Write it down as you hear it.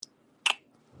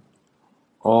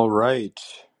All right.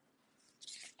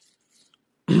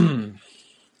 It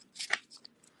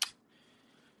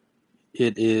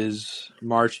is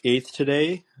March 8th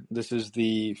today. This is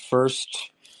the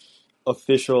first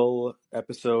official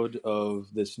episode of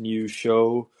this new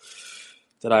show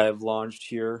that I have launched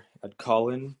here at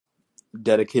Colin,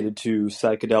 dedicated to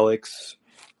psychedelics,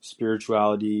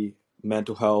 spirituality,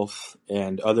 mental health,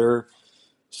 and other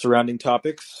surrounding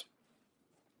topics.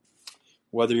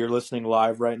 Whether you're listening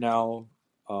live right now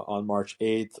on March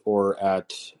 8th or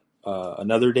at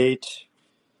another date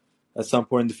at some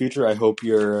point in the future, I hope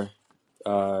you're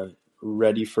uh,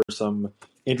 ready for some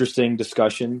interesting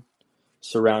discussion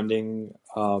surrounding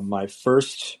my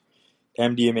first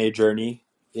MDMA journey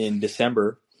in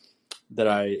December that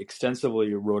I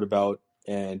extensively wrote about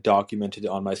and documented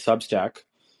on my Substack.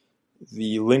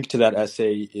 The link to that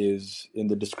essay is in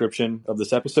the description of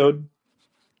this episode.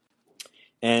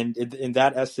 And in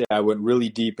that essay, I went really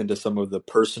deep into some of the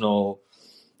personal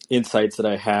insights that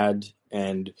I had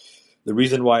and the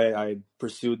reason why I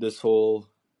pursued this whole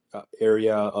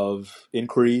area of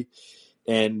inquiry.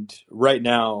 And right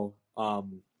now,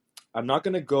 I'm not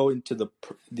going to go into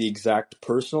the exact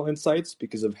personal insights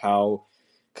because of how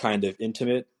kind of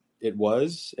intimate it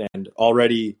was, and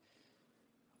already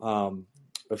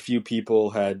a few people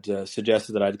had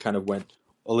suggested that I'd kind of went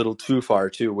a little too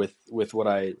far too with what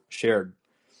I shared.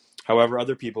 However,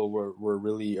 other people were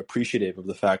really appreciative of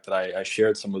the fact that I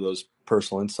shared some of those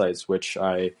personal insights, which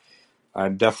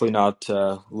I'm definitely not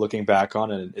looking back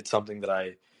on, and it's something that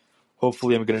I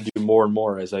hopefully I'm going to do more and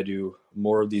more as I do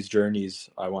more of these journeys.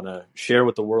 I want to share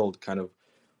with the world kind of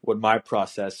what my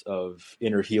process of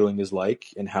inner healing is like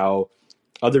and how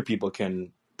other people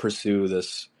can pursue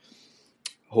this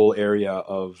whole area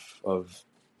of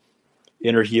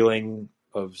inner healing,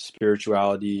 of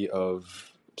spirituality,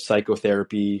 of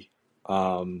psychotherapy.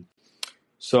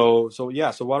 So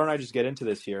why don't I just get into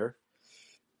this here?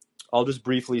 I'll just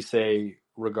briefly say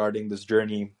regarding this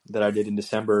journey that I did in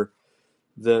December.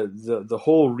 The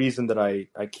whole reason that I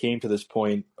came to this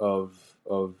point of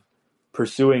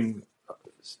pursuing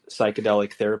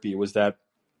psychedelic therapy was that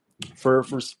for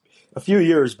a few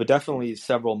years, but definitely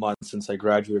several months since I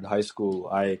graduated high school,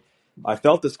 I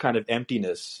felt this kind of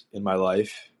emptiness in my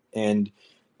life, and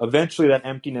eventually that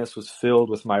emptiness was filled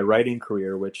with my writing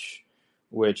career, which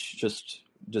just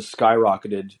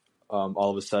skyrocketed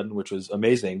all of a sudden, which was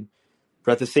amazing.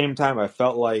 But at the same time, I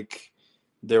felt like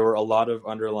there were a lot of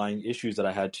underlying issues that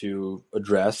I had to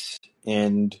address,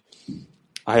 and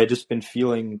I had just been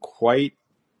feeling quite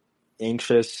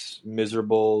anxious,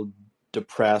 miserable,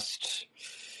 depressed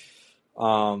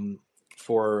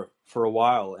for a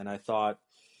while, and I thought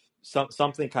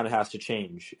something kind of has to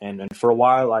change. And for a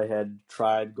while, I had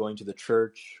tried going to the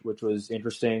church, which was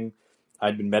interesting.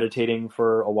 I'd been meditating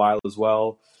for a while as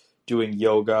well, doing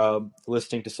yoga,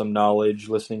 listening to some knowledge,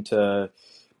 listening to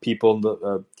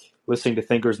people, listening to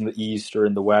thinkers in the East or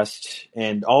in the West,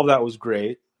 and all of that was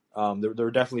great. There were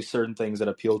definitely certain things that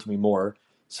appealed to me more,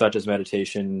 such as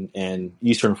meditation and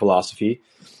Eastern philosophy.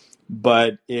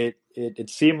 But it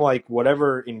seemed like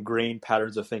whatever ingrained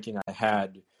patterns of thinking I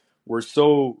had were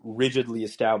so rigidly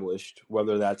established,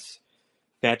 whether that's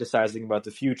fantasizing about the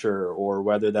future or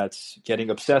whether that's getting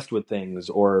obsessed with things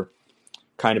or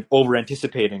kind of over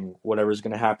anticipating whatever's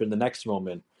going to happen in the next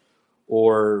moment,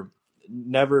 or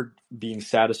never being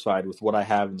satisfied with what I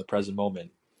have in the present moment,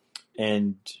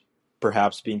 and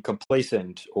perhaps being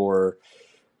complacent or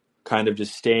kind of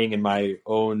just staying in my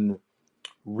own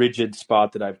rigid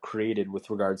spot that I've created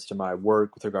with regards to my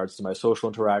work, with regards to my social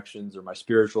interactions or my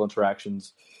spiritual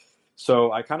interactions.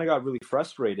 So I kind of got really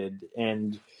frustrated.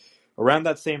 And around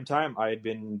that same time, I had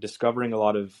been discovering a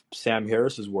lot of Sam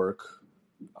Harris's work,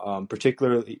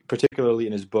 particularly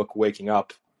in his book Waking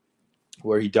Up,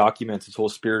 where he documents his whole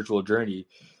spiritual journey,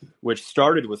 which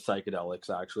started with psychedelics.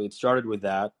 Actually, it started with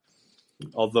that.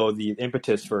 Although the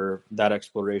impetus for that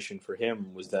exploration for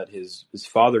him was that his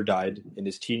father died in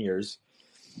his teen years,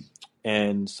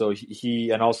 and so he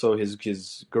and also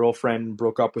his girlfriend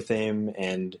broke up with him,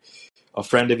 and a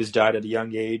friend of his died at a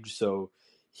young age. So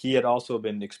he had also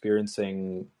been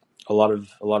experiencing a lot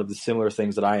of the similar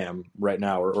things that I am right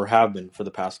now, or have been for the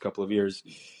past couple of years.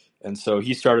 And so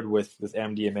he started with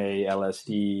MDMA,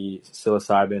 LSD,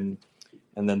 psilocybin,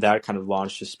 and then that kind of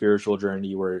launched his spiritual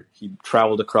journey where he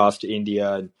traveled across to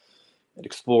India and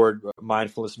explored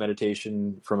mindfulness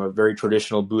meditation from a very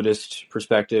traditional Buddhist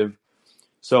perspective.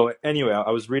 So anyway, I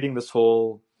was reading this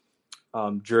whole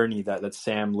journey that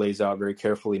Sam lays out very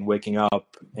carefully in Waking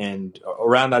Up, and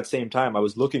around that same time, I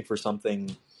was looking for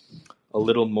something a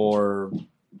little more,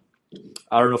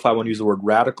 I don't know if I want to use the word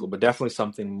radical, but definitely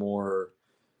something more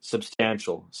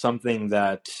substantial, something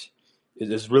that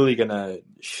is really going to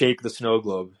shake the snow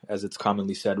globe, as it's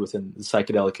commonly said within the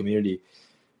psychedelic community.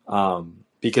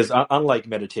 Because unlike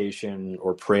meditation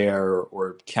or prayer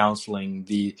or counseling,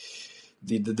 the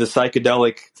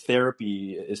psychedelic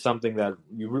therapy is something that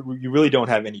you really don't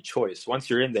have any choice. Once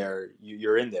you're in there,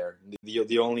 you're in there.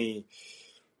 The only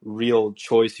real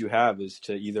choice you have is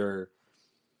to either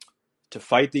to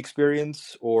fight the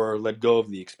experience or let go of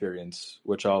the experience,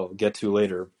 which I'll get to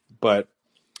later. But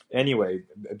anyway,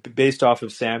 based off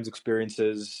of Sam's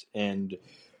experiences and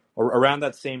around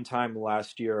that same time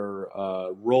last year,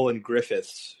 Roland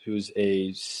Griffiths, who's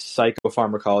a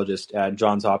psychopharmacologist at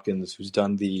Johns Hopkins, who's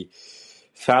done the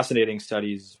fascinating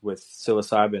studies with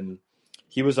psilocybin,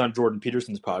 he was on Jordan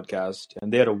Peterson's podcast,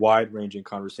 and they had a wide-ranging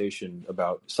conversation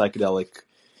about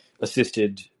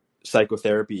psychedelic-assisted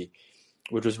psychotherapy,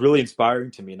 which was really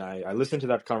inspiring to me. And I listened to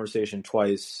that conversation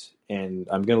twice, and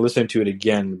I'm going to listen to it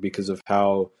again because of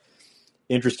how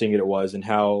interesting it was and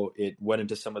how it went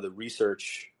into some of the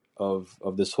research of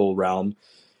this whole realm.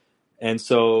 And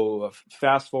so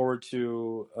fast forward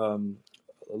to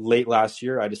late last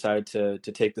year, I decided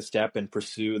to take the step and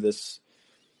pursue this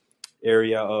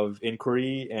area of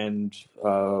inquiry. And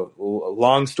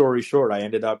long story short, I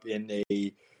ended up in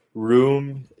a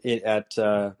room at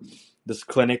this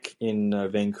clinic in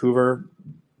Vancouver,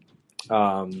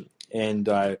 and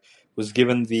I was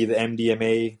given the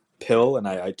MDMA pill, and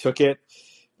I took it,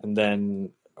 and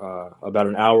then about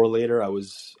an hour later, I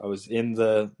was in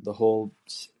the whole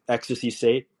ecstasy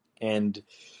state, and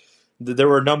there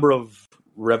were a number of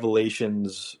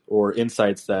revelations or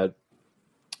insights that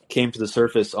came to the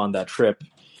surface on that trip,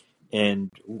 and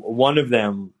one of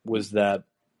them was that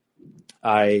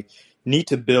I need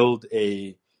to build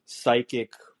a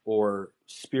psychic or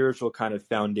spiritual kind of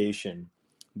foundation,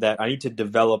 that I need to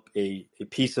develop a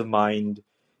peace of mind,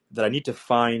 that I need to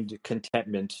find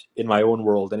contentment in my own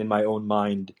world and in my own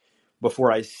mind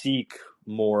before I seek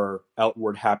more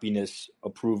outward happiness,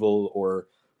 approval, or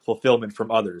fulfillment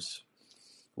from others,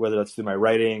 whether that's through my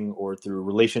writing or through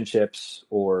relationships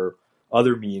or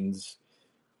other means.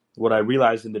 What I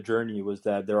realized in the journey was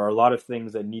that there are a lot of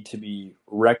things that need to be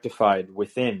rectified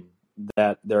within,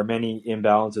 that there are many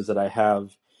imbalances that I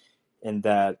have, and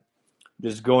that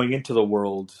just going into the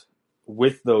world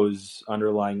with those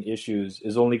underlying issues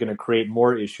is only going to create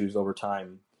more issues over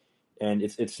time. And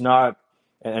it's not,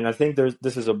 and I think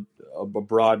this is a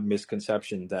broad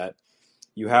misconception that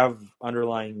you have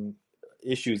underlying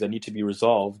issues that need to be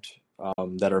resolved,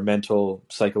 that are mental,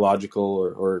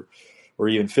 psychological, or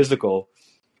even physical.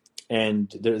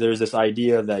 And there's this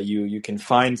idea that you can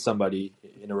find somebody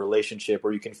in a relationship,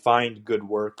 or you can find good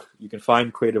work, you can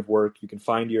find creative work, you can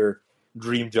find your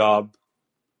dream job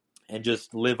and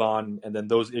just live on, and then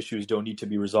those issues don't need to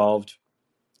be resolved,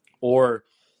 or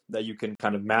that you can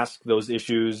kind of mask those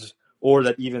issues, or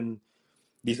that even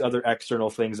these other external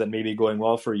things that may be going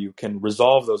well for you can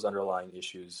resolve those underlying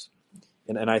issues.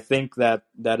 And I think that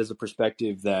is a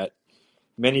perspective that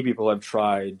many people have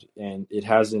tried, and it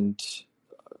hasn't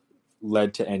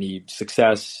led to any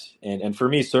success. And for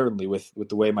me, certainly with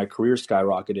the way my career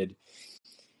skyrocketed,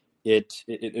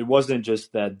 it wasn't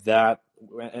just that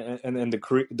and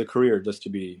the career, just to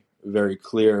be very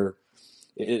clear,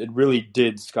 it really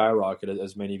did skyrocket,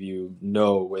 as many of you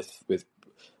know, with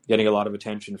getting a lot of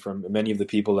attention from many of the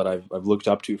people that I've looked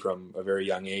up to from a very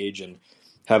young age, and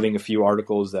having a few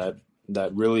articles that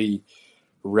really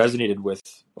resonated with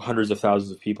hundreds of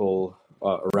thousands of people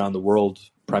around the world,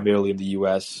 primarily in the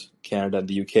US, Canada, and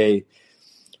the UK.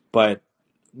 But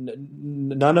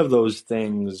none of those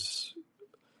things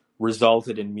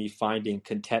resulted in me finding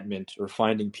contentment or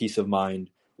finding peace of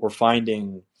mind or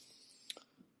finding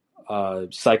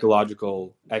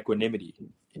psychological equanimity.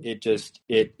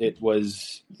 It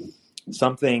was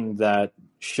something that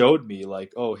showed me,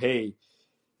 like, oh, hey,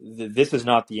 this is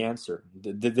not the answer.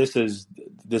 This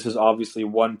is obviously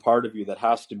one part of you that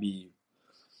has to be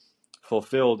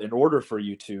fulfilled in order for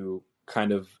you to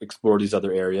kind of explore these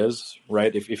other areas,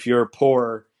 right? If you're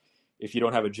poor, if you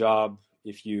don't have a job,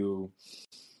 if you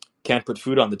can't put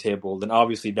food on the table, then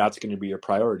obviously that's going to be your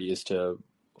priority, is to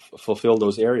fulfill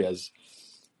those areas.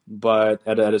 But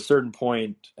at a certain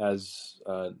point, as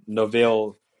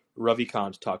Naval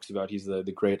Ravikant talks about, he's the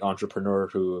great entrepreneur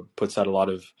who puts out a lot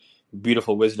of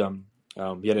beautiful wisdom.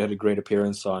 He had a great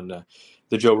appearance on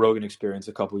the Joe Rogan Experience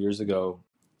a couple years ago,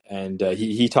 and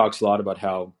he talks a lot about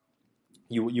how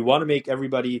you want to make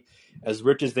everybody as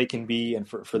rich as they can be, and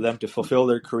for them to fulfill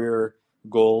their career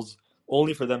goals,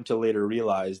 only for them to later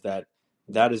realize that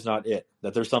that is not it,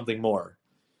 that there's something more.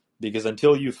 Because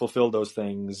until you fulfill those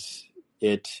things,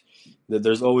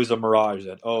 There's always a mirage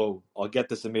that, oh, I'll get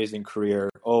this amazing career.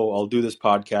 Oh, I'll do this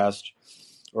podcast,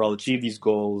 or I'll achieve these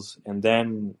goals, and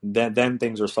then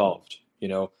things are solved.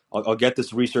 I'll get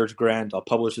this research grant. I'll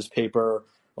publish this paper.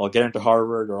 I'll get into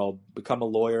Harvard, or I'll become a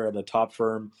lawyer at a top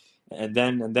firm, and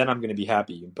then I'm going to be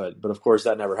happy. But of course,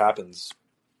 that never happens.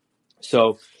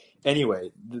 So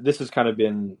anyway, this has kind of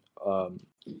been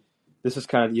this is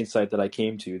kind of the insight that I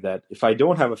came to, that if I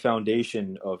don't have a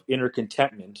foundation of inner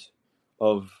contentment,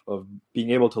 of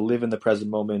being able to live in the present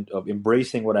moment, of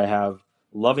embracing what I have,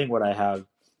 loving what I have,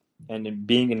 and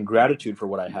being in gratitude for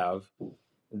what I have,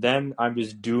 then I'm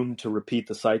just doomed to repeat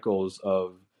the cycles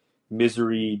of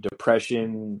misery,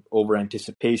 depression, over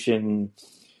anticipation,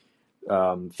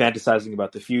 fantasizing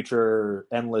about the future,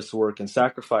 endless work and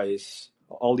sacrifice,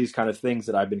 all these kind of things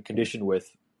that I've been conditioned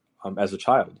with as a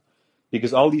child.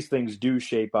 Because all these things do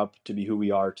shape up to be who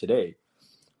we are today.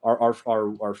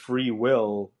 Our free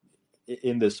will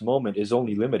in this moment is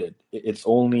only limited. It's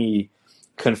only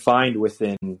confined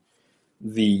within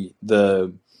the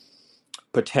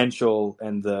potential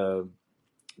and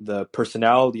the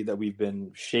personality that we've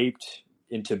been shaped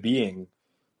into being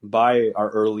by our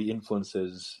early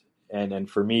influences. And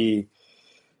for me,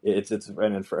 it's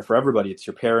and for everybody, it's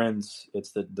your parents,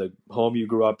 it's the home you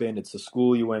grew up in, it's the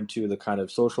school you went to, the kind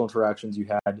of social interactions you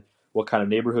had, what kind of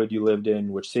neighborhood you lived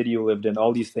in, which city you lived in.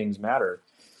 All these things matter.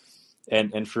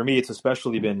 And for me, it's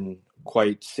especially been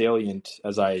quite salient,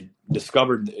 as I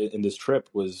discovered in this trip,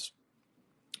 was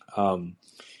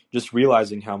just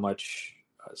realizing how much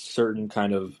certain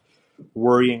kind of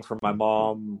worrying for my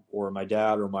mom or my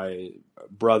dad or my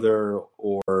brother,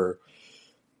 or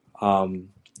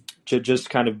just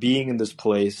kind of being in this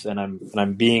place, and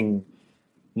I'm being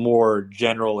more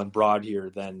general and broad here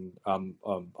than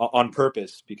on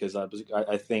purpose, because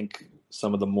I think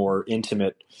some of the more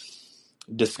intimate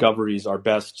discoveries are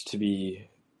best to be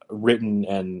written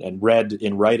and read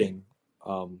in writing.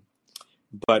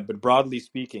 But broadly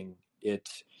speaking,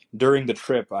 during the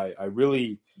trip, I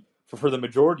really, for the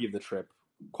majority of the trip,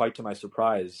 quite to my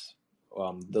surprise,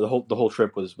 the whole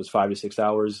trip was 5 to 6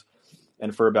 hours.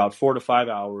 And for about 4 to 5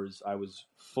 hours, I was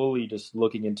fully just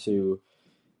looking into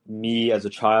me as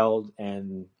a child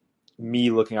and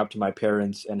me looking up to my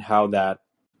parents, and how that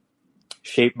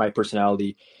shaped my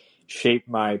personality, shaped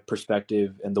my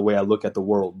perspective and the way I look at the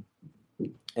world.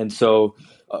 And so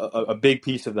a big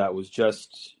piece of that was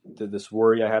just this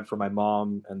worry I had for my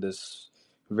mom, and this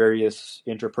various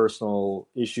interpersonal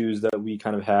issues that we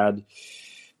kind of had.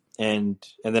 And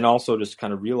then also just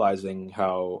kind of realizing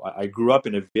how I grew up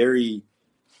in a very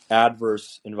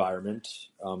adverse environment,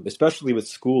 especially with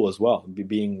school as well,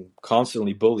 being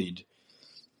constantly bullied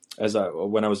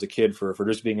when I was a kid for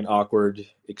just being an awkward,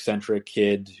 eccentric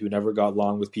kid who never got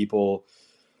along with people,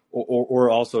 or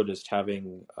also just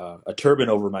having a turban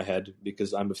over my head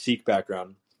because I'm of Sikh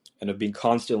background, and of being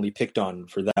constantly picked on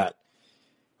for that.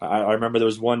 I remember there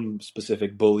was one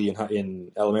specific bully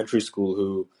in elementary school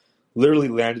who literally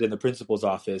landed in the principal's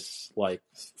office like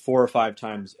 4 or 5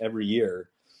 times every year,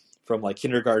 from like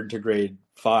kindergarten to grade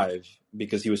 5,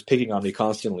 because he was picking on me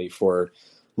constantly for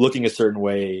looking a certain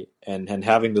way and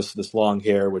having this long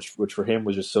hair, which for him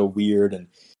was just so weird,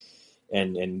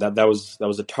 and that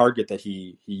was a target that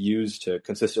he used to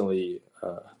consistently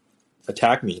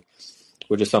attack me,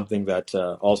 which is something that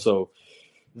also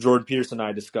Jordan Peterson and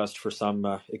I discussed for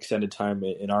some extended time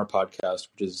in our podcast,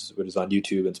 which is on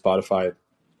YouTube and Spotify.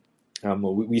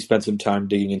 We spent some time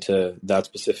digging into that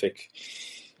specific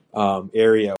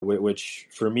area, which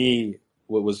for me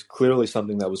was clearly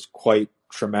something that was quite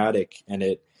traumatic. And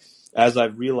it, as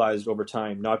I've realized over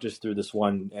time, not just through this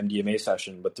one MDMA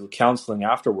session, but through counseling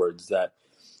afterwards, that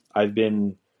I've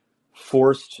been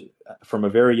forced from a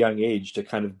very young age to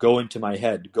kind of go into my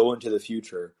head, go into the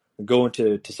future, go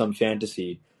into some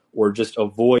fantasy, or just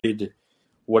avoid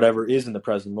whatever is in the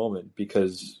present moment,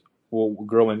 because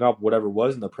growing up, whatever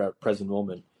was in the present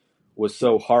moment was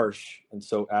so harsh and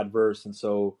so adverse and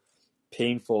so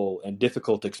painful and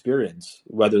difficult experience,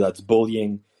 whether that's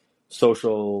bullying,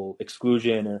 social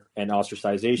exclusion and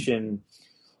ostracization,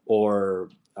 or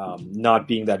not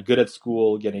being that good at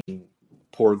school, getting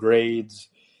poor grades,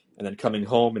 and then coming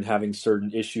home and having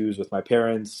certain issues with my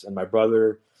parents and my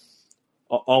brother.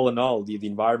 All in all, the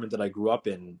environment that I grew up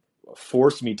in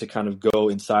forced me to kind of go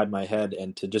inside my head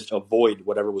and to just avoid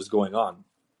whatever was going on.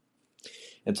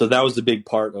 And so that was the big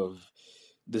part of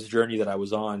this journey that I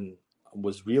was on,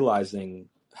 was realizing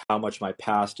how much my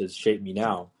past has shaped me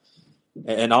now.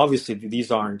 And obviously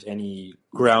these aren't any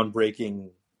groundbreaking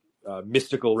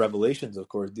mystical revelations, of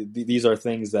course. These are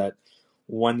things that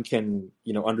one can,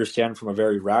 understand from a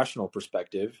very rational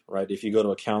perspective, right? If you go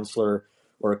to a counselor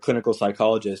or a clinical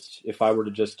psychologist, if I were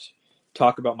to just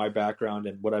talk about my background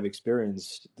and what I've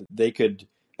experienced, they could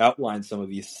outline some of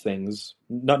these things.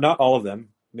 Not all of them,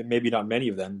 maybe not many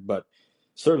of them, but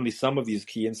certainly some of these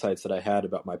key insights that I had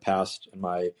about my past and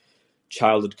my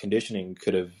childhood conditioning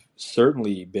could have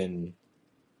certainly been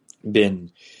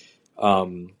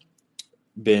um,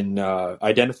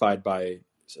 identified by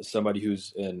somebody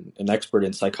who's an expert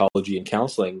in psychology and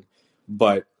counseling.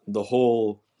 But the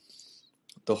whole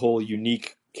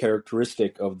unique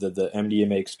characteristic of the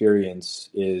MDMA experience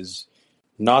is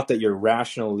not that you're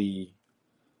rationally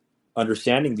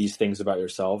understanding these things about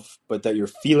yourself, but that you're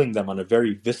feeling them on a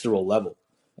very visceral level.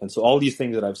 And so all these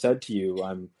things that I've said to you,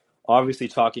 I'm obviously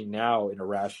talking now in a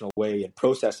rational way and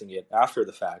processing it after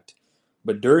the fact.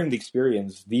 But during the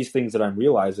experience, these things that I'm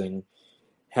realizing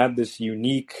had this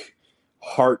unique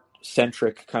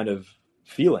heart-centric kind of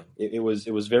feeling. It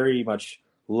was very much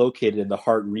located in the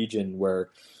heart region where,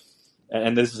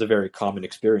 and this is a very common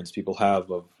experience people have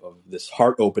of this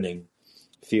heart-opening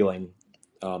feeling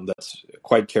that's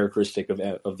quite characteristic of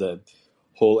the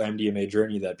whole MDMA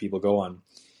journey that people go on.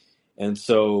 And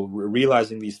so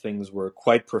realizing these things were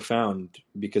quite profound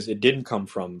because it didn't come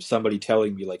from somebody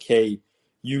telling me like, hey,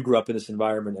 you grew up in this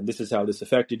environment and this is how this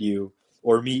affected you,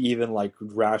 or me even like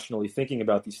rationally thinking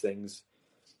about these things.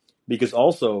 Because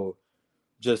also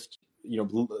just,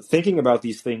 thinking about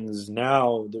these things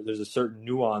now, there's a certain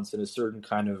nuance and a certain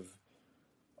kind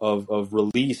of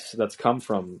release that's come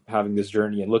from having this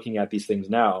journey and looking at these things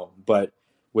now. But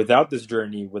without this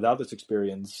journey, without this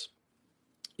experience,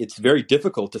 it's very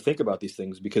difficult to think about these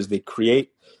things because they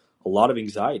create a lot of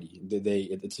anxiety.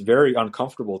 It's very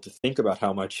uncomfortable to think about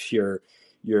how much your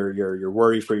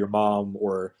worry for your mom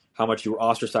or how much you were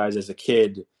ostracized as a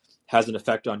kid has an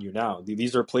effect on you now.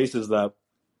 These are places that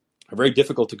are very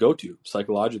difficult to go to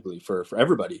psychologically for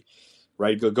everybody,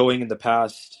 right? Going in the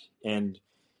past and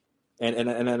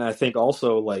I think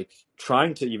also like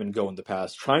trying to even go in the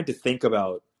past, trying to think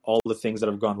about all the things that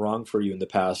have gone wrong for you in the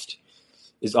past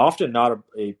is often not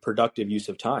a productive use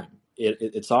of time.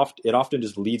 It often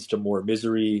just leads to more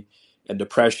misery and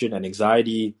depression and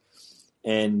anxiety,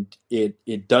 and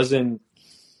it doesn't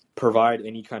provide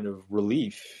any kind of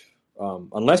relief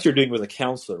unless you're doing it with a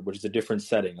counselor, which is a different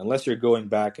setting. Unless you're going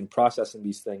back and processing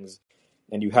these things,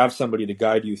 and you have somebody to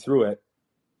guide you through it.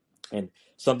 And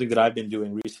something that I've been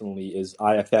doing recently is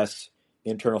IFS,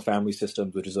 internal family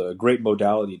systems, which is a great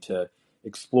modality to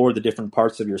explore the different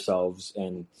parts of yourselves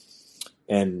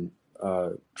and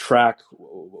track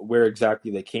where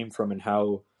exactly they came from and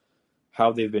how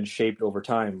they've been shaped over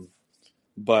time.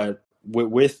 But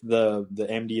with the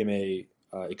MDMA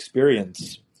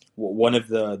experience, one of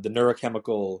the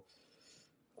neurochemical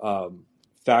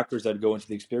factors that go into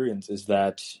the experience is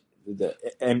that the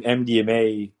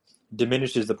MDMA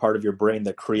diminishes the part of your brain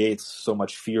that creates so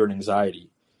much fear and anxiety.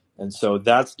 And so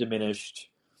that's diminished,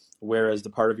 whereas the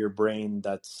part of your brain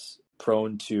that's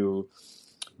prone to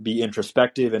be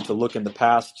introspective and to look in the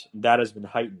past, that has been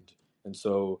heightened. And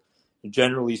so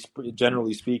generally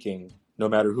speaking, no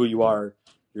matter who you are,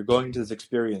 you're going into this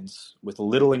experience with a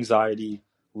little anxiety,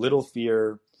 little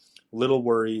fear, little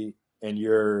worry, and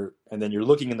then you're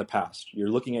looking in the past. You're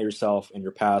looking at yourself and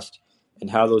your past and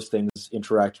how those things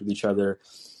interact with each other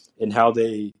and how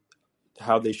they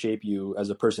shape you as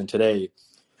a person today.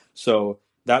 So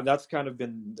that's kind of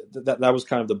been that was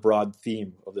kind of the broad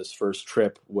theme of this first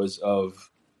trip, was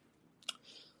of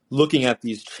looking at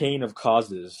these chain of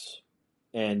causes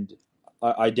and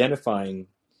identifying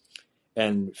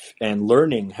and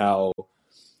learning how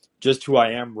just who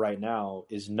I am right now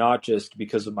is not just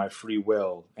because of my free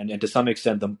will, and to some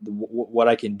extent what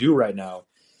I can do right now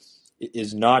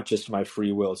is not just my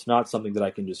free will. It's not something that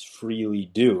I can just freely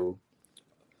do,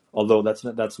 although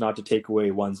that's not to take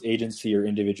away one's agency or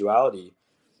individuality.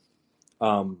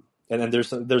 And then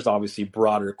there's obviously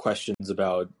broader questions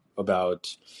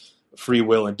about free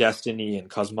will and destiny and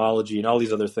cosmology and all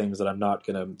these other things that I'm not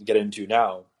going to get into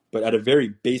now. But at a very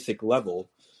basic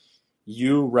level,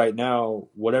 you right now,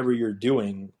 whatever you're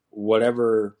doing,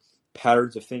 whatever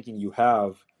patterns of thinking you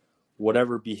have,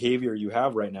 whatever behavior you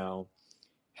have right now,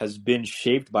 has been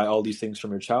shaped by all these things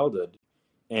from your childhood.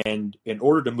 And in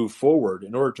order to move forward,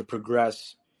 in order to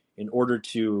progress, in order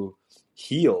to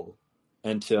heal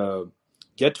and to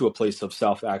get to a place of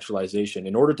self-actualization,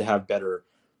 in order to have better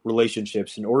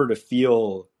relationships, in order to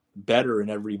feel better in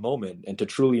every moment and to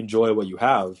truly enjoy what you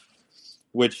have,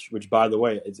 which by the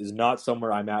way, is not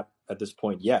somewhere I'm at this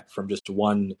point yet from just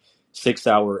one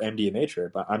 6-hour MDMA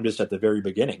trip. I'm just at the very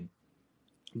beginning.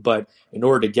 But in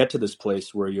order to get to this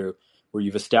place where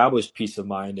you've established peace of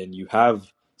mind and you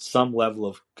have some level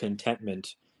of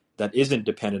contentment that isn't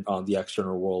dependent on the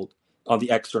external world, on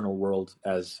the external world,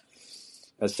 as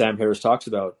Sam Harris talks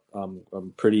about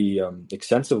pretty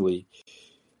extensively.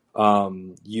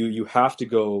 You have to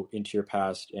go into your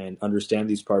past and understand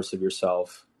these parts of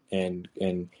yourself and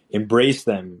embrace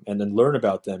them, and then learn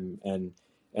about them and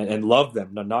love them,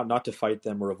 not to fight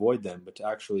them or avoid them, but to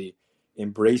actually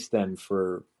embrace them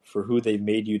for who they've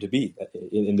made you to be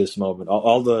in this moment.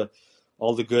 All the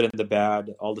good and the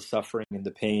bad, all the suffering and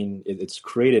the pain, it's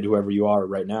created whoever you are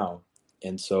right now.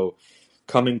 And so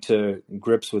coming to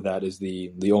grips with that is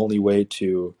the only way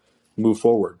to move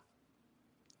forward.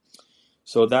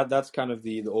 So that's kind of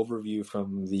the overview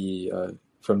from the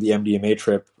MDMA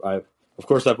trip. Of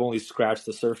course I've only scratched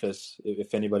the surface.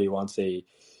 If anybody wants a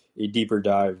deeper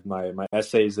dive, my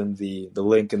essays in the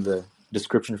link in the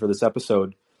description for this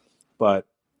episode. But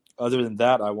other than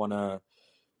that, I want to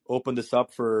open this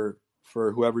up for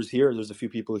whoever's here. There's a few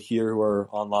people here who are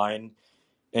online.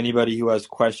 Anybody who has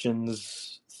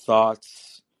questions,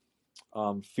 thoughts,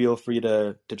 feel free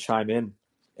to chime in,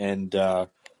 and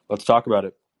let's talk about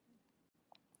it.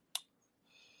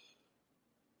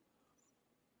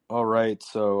 All right,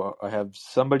 so I have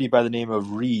somebody by the name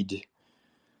of Reed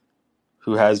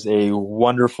who has a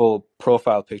wonderful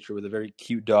profile picture with a very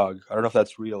cute dog. I don't know if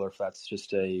that's real or if that's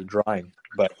just a drawing,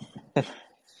 but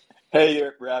Hey,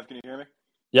 Rav, can you hear me?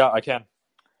 yeah, I can.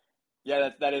 Yeah,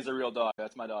 that is a real dog.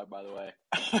 That's my dog, by the way.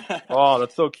 Oh,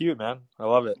 that's so cute, man. I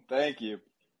love it. Thank you.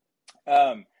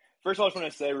 First of all, I just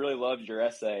want to say I really loved your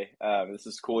essay. This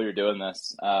is cool you're doing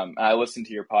this. I listened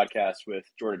to your podcast with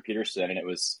Jordan Peterson, and it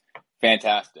was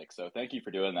fantastic. So thank you for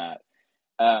doing that.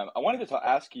 I wanted to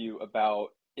ask you about,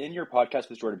 in your podcast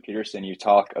with Jordan Peterson, you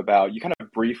kind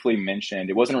of briefly mentioned,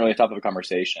 it wasn't really a topic of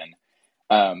conversation,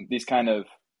 these kind of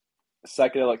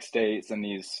psychedelic states and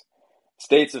these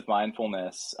states of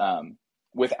mindfulness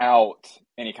without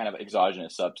any kind of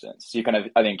exogenous substance. So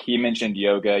I think he mentioned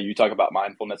yoga, you talk about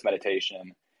mindfulness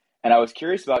meditation, and I was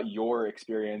curious about your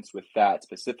experience with that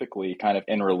specifically kind of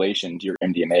in relation to your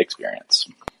MDMA experience.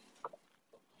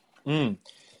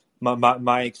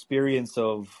 My experience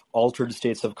of altered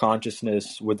states of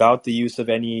consciousness without the use of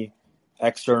any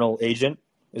external agent,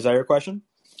 is that your question?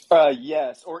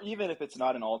 Yes, or even if it's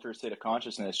not an altered state of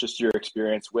consciousness, just your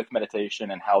experience with meditation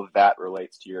and how that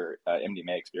relates to your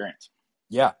MDMA experience.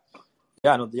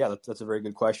 That's a very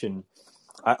good question.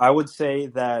 I would say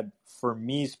that for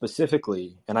me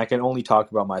specifically, and I can only talk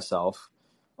about myself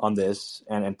on this,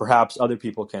 and perhaps other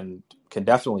people can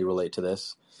definitely relate to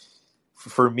this.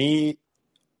 For me,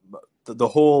 the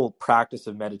whole practice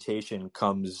of meditation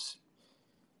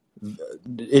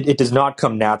it does not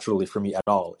come naturally for me at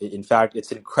all. In fact,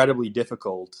 it's incredibly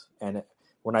difficult. And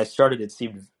when I started, it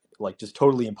seemed like just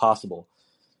totally impossible.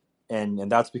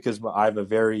 And that's because I have a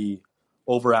very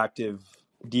overactive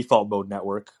default mode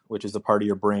network, which is a part of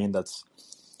your brain that's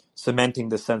cementing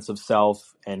the sense of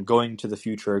self and going to the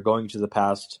future, going to the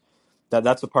past.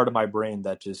 That's a part of my brain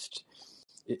that just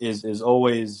is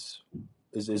always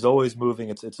moving.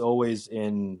 It's always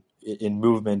in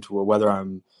movement, whether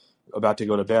I'm about to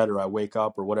go to bed or I wake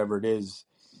up or whatever it is.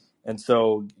 And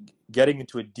so getting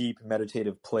into a deep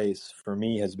meditative place for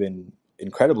me has been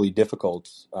incredibly difficult,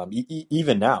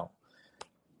 even now.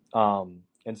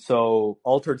 And so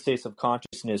altered states of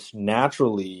consciousness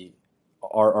naturally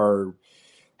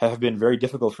have been very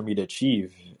difficult for me to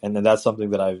achieve. And then that's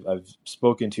something that I've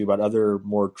spoken to about other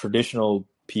more traditional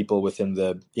people within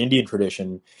the Indian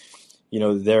tradition.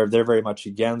 They're very much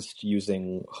against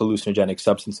using hallucinogenic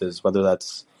substances, whether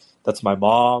that's my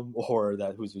mom, or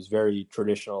who's very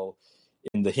traditional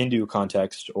in the Hindu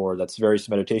context, or that's various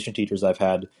meditation teachers I've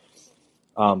had.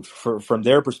 From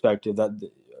their perspective,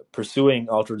 that pursuing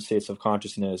altered states of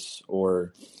consciousness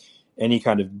or any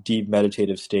kind of deep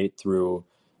meditative state through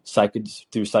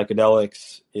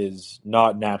psychedelics is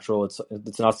not natural.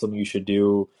 It's not something you should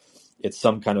do. It's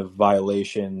some kind of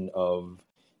violation of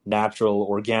natural,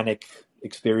 organic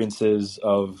experiences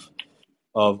of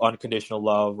unconditional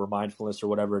love or mindfulness or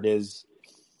whatever it is.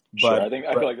 But sure,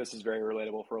 I feel like this is very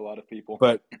relatable for a lot of people.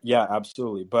 But yeah,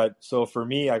 absolutely. But so for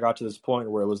me, I got to this point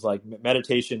where it was like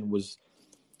meditation was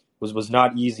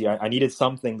not easy. I needed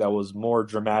something that was more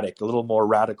dramatic, a little more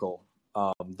radical,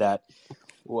 that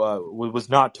was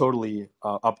not totally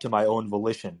up to my own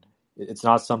volition. It's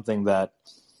not something that,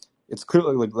 it's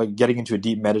clearly like getting into a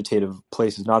deep meditative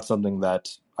place is not something that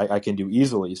I can do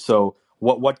easily. So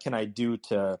what can I do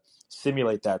to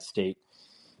simulate that state?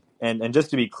 And just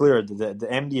to be clear, the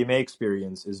MDMA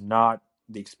experience is not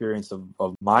the experience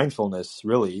of mindfulness,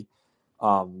 really.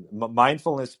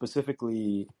 Mindfulness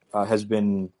specifically has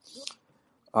been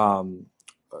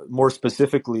more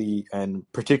specifically and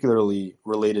particularly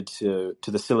related to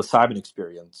the psilocybin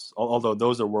experience, although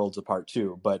those are worlds apart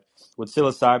too. But with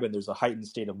psilocybin, there's a heightened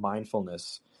state of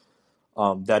mindfulness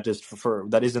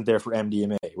that isn't there for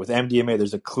MDMA. With MDMA,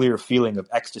 there's a clear feeling of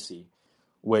ecstasy,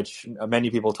 which many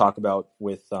people talk about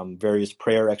with various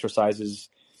prayer exercises.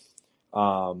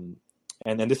 And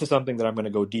then this is something that I'm going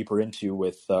to go deeper into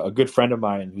with a good friend of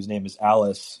mine whose name is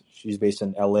Alice. She's based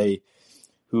in LA,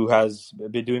 who has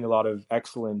been doing a lot of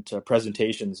excellent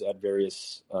presentations at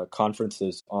various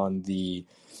conferences on the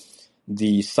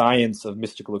science of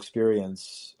mystical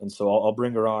experience. And so I'll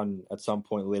bring her on at some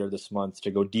point later this month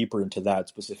to go deeper into that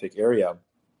specific area.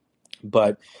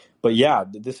 But yeah,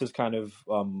 this is kind of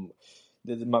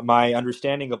my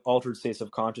understanding of altered states of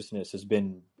consciousness has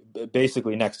been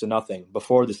basically next to nothing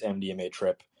before this MDMA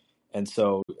trip. And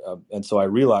so I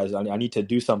realized I need to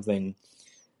do something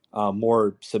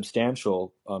more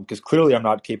substantial, because clearly I'm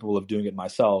not capable of doing it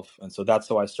myself. And so that's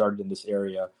how I started in this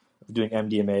area of doing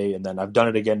MDMA. And then I've done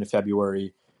it again in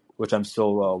February, which I'm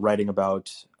still writing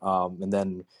about. And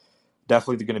then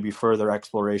definitely going to be further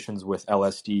explorations with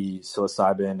LSD,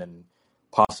 psilocybin, and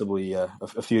possibly a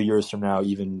few years from now,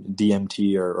 even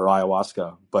DMT or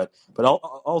ayahuasca. But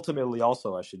ultimately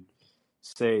also, I should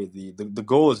say the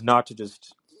goal is not to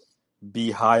just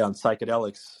be high on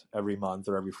psychedelics every month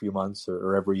or every few months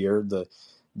or every year.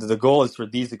 The goal is for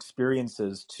these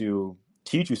experiences to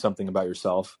teach you something about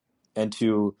yourself and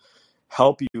to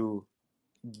help you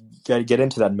get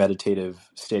into that meditative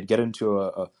state, get into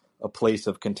a place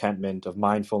of contentment, of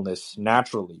mindfulness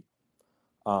naturally.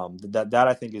 That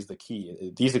I think is the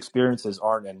key. These experiences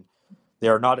they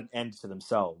are not an end to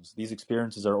themselves. These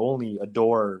experiences are only a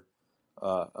doorway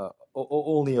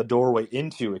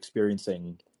into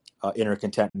experiencing inner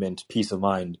contentment, peace of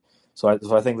mind. So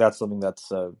I think that's something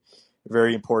that's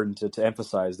very important to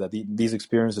emphasize, that these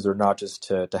experiences are not just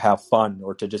to have fun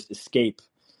or to just escape,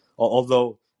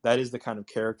 although that is the kind of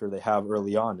character they have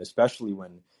early on, especially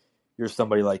when you're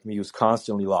somebody like me who's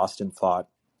constantly lost in thought,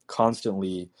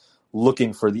 constantly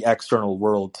looking for the external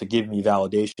world to give me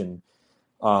validation,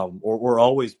 or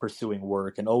always pursuing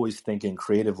work and always thinking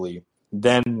creatively.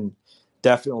 Then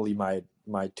definitely my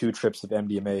 2 trips of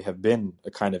MDMA have been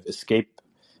a kind of escapism.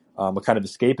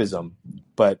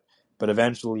 But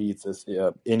eventually, it's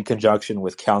in conjunction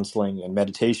with counseling and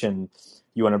meditation,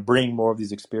 you want to bring more of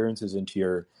these experiences into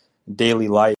your daily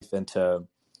life and to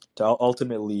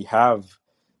ultimately have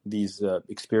these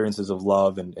experiences of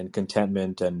love and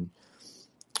contentment and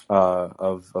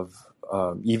of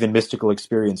even mystical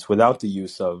experience without the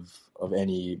use of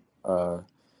any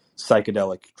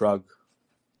psychedelic drug.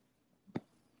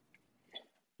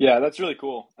 Yeah, that's really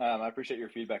cool. I appreciate your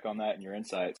feedback on that and your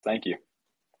insights. Thank you.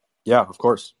 Yeah, of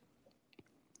course.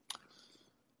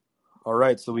 All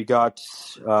right, so we got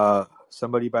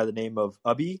somebody by the name of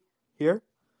Ubby here.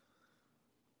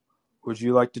 Would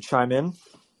you like to chime in?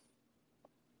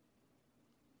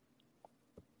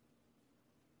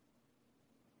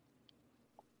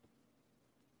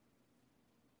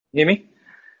 Hear me?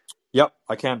 Yep,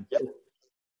 I can.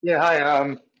 Yeah,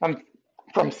 hi. I'm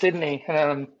from Sydney,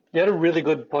 and you had a really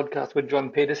good podcast with John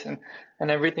Peterson,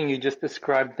 and everything you just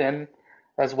described then,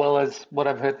 as well as what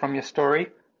I've heard from your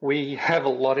story, we have a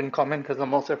lot in common because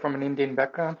I'm also from an Indian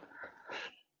background.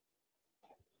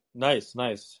 Nice.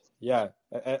 Yeah.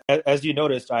 As you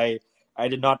noticed, I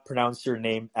did not pronounce your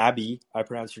name Abby. I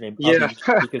pronounced your name Yeah,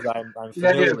 Ubby because I'm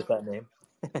yeah, familiar with that name.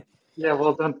 yeah.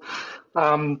 Well done.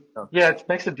 Oh, Yeah, it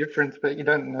makes a difference, but you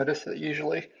don't notice it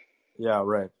usually. yeah,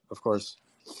 right. Of course.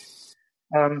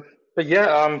 Um, but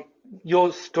yeah,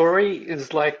 your story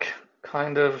is like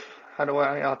kind of, how do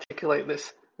I articulate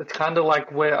this? It's kind of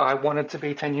like where I wanted to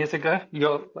be 10 years ago.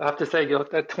 I have to say, you're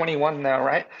at 21 now,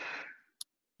 right?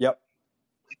 Yep.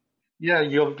 Yeah,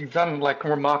 you've done like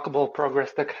remarkable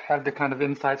progress to have the kind of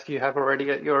insights you have already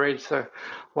at your age. So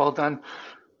well done.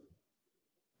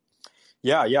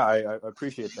 Yeah. I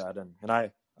appreciate that, and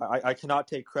I cannot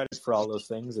take credit for all those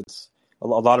things. It's a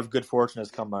lot of good fortune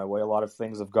has come my way. A lot of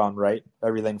things have gone right.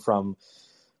 Everything from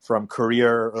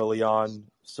career early on,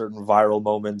 certain viral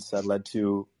moments that led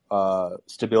to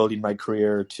stability in my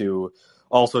career, to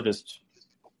also just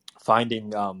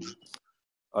finding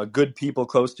good people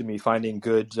close to me, finding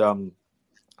good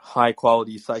high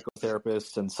quality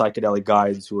psychotherapists and psychedelic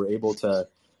guides who are able to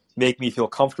make me feel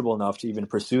comfortable enough to even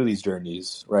pursue these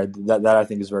journeys. Right, that I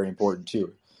think is very important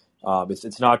too.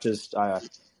 It's not just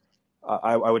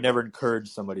I would never encourage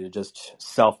somebody to just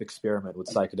self experiment with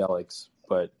psychedelics,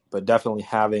 but definitely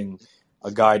having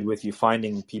a guide with you,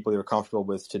 finding people you're comfortable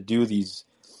with to do these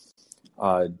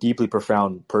deeply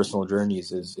profound personal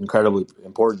journeys is incredibly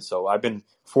important. So I've been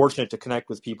fortunate to connect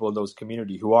with people in those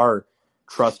community who are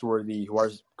trustworthy, who are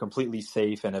completely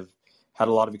safe, and have had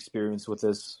a lot of experience with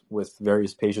this with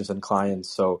various patients and clients.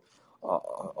 So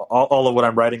all of what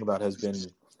I'm writing about has been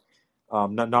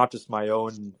not just my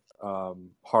own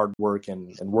hard work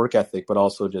and work ethic, but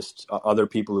also just other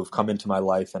people who've come into my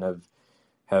life and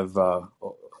have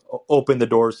opened the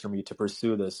doors for me to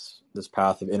pursue this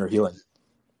path of inner healing.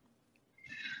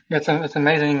 It's an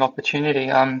amazing opportunity.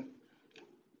 One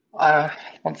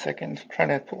second, trying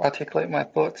to articulate my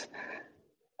thoughts.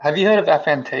 Have you heard of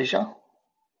aphantasia?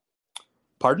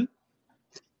 Pardon?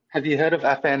 Have you heard of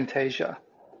aphantasia?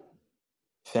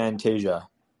 Fantasia.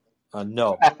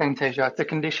 No. Aphantasia. It's a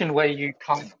condition where you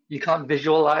can't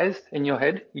visualize in your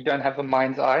head. You don't have a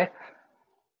mind's eye.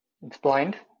 It's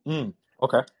blind.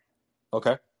 Okay.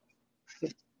 Okay.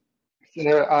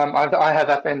 So I have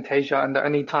aphantasia, and the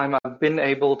only time I've been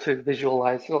able to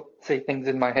visualize or see things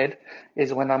in my head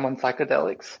is when I'm on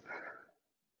psychedelics.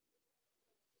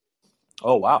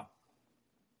 Oh, wow.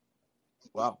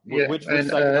 Wow. Yeah, Which and it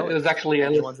was psychedelics? actually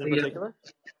Any ones in LSD, particular?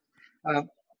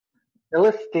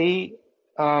 LSD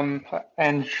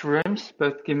and shrooms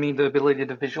both give me the ability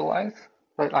to visualize,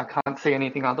 but I can't see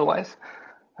anything otherwise,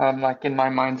 like in my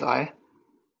mind's eye.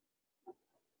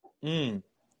 Mm.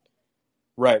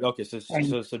 Right. Okay.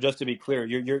 And So just to be clear,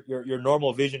 your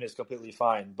normal vision is completely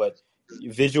fine, but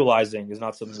visualizing is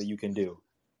not something that you can do.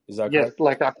 Is that yes, correct?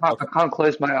 like I Okay. can't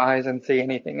close my eyes and see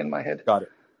anything in my head. Got it.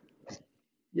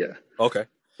 Yeah. Okay.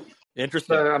 So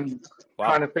Interesting. I'm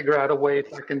trying Wow. to figure out a way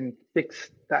if I can fix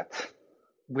that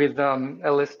with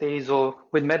LSDs or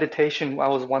with meditation. I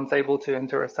was once able to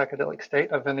enter a psychedelic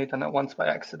state. I've only done it once by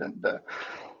accident, though.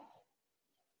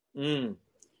 Mm.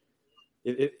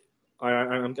 It,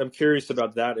 I'm curious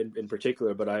about that in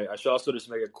particular, but I should also just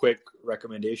make a quick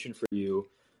recommendation for you.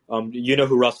 You know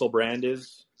who Russell Brand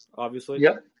is, obviously?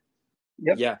 Yep.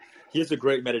 Yep. Yeah. He has a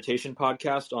great meditation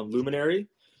podcast on Luminary.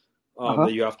 Uh-huh.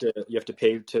 That you have to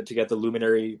pay to get the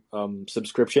Luminary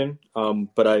subscription.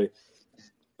 But I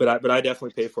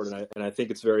definitely pay for it, and I think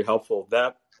it's very helpful.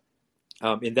 That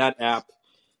in that app,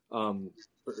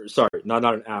 sorry, not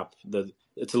an app.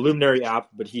 It's a Luminary app,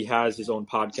 but he has his own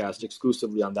podcast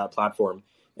exclusively on that platform,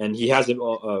 and he has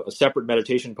a separate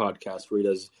meditation podcast where he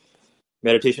does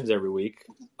meditations every week.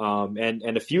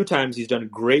 And a few times he's done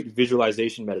great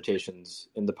visualization meditations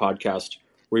in the podcast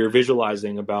where you're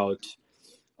visualizing about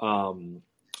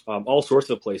all sorts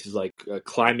of places, like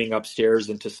climbing upstairs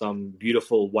into some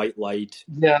beautiful white light,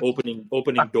 Yeah.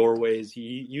 opening doorways.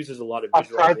 He uses a lot of I've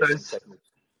tried visualization those. techniques.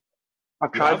 I've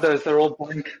You tried have? those. They're all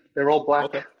blank. They're all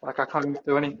Okay. black. Like I can't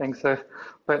do anything. So,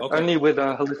 but Okay. only with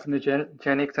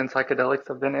hallucinogenics and psychedelics,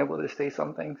 I've been able to see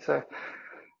something. So,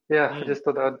 yeah, I Mm. just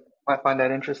thought I might find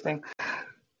that interesting.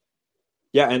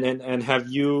 Yeah, and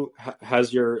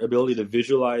has your ability to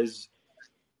visualize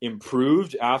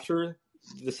improved after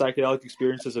the psychedelic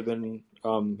experiences have been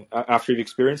after you've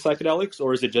experienced psychedelics,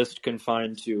 or is it just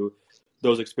confined to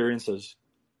those experiences?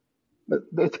 But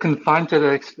it's confined to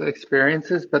the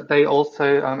experiences, but they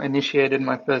also initiated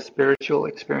my first spiritual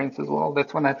experience as well.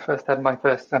 That's when I first had my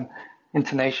first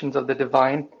intonations of the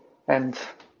divine and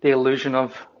the illusion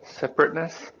of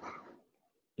separateness.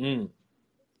 Mm.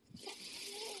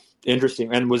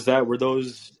 Interesting. And were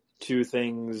those two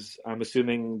things? I'm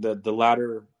assuming that the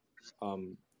latter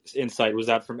um, insight was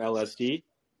that from LSD.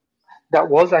 That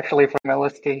was actually from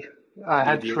LSD. I The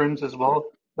had the shrooms as right. well,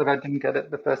 but I didn't get it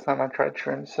the first time I tried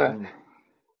shrooms. So, Mm.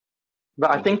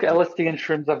 but I think Interesting. LSD and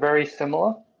shrooms are very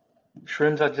similar.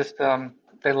 Shrooms are just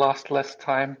they last less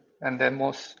time and they're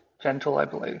more gentle, I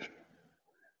believe.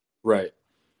 Right.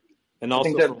 And I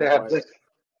think also that from they have what this.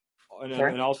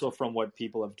 Sorry. and also from what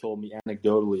people have told me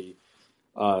anecdotally,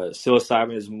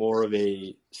 psilocybin is more of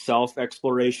a self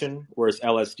exploration, whereas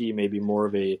LSD may be more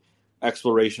of a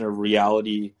exploration of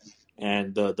reality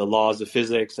and the laws of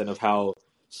physics and of how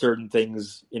certain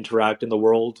things interact in the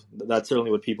world. That's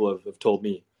certainly what people have told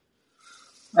me.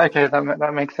 Okay,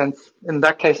 that makes sense. In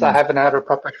that case, I Mm. haven't had a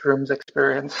proper shrooms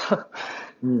experience.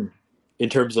 Mm. In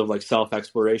terms of like self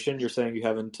exploration, you're saying you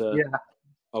haven't. Yeah,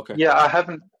 Okay. yeah,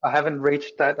 I haven't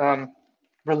reached that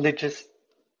religious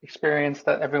experience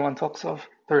that everyone talks of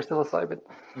through psilocybin.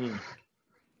 Mm.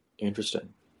 Interesting.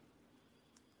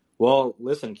 Well,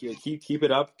 listen, keep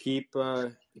it up. Keep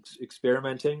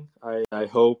experimenting. I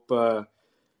hope.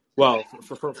 Well,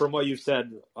 from what you've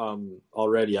said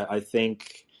already, I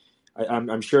think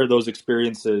I'm sure those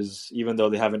experiences, even though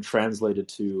they haven't translated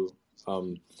to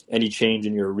any change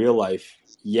in your real life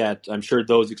yet, I'm sure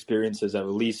those experiences have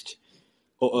at least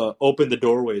opened the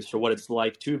doorways for what it's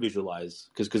like to visualize,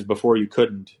 because before you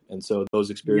couldn't, and so those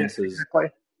Yes, experiences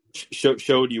exactly.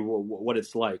 showed you what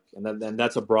it's like, and then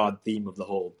that's a broad theme of the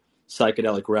whole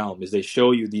psychedelic realm, is they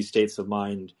show you these states of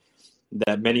mind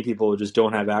that many people just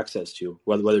don't have access to,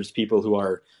 whether it's people who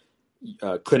are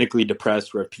clinically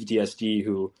depressed or have PTSD,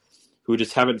 who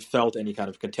just haven't felt any kind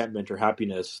of contentment or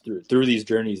happiness through these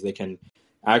journeys. They can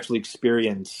actually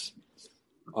experience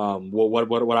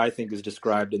what I think is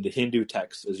described in the Hindu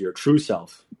texts as your true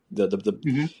self,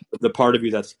 Hmm. the part of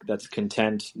you that's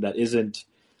content, that isn't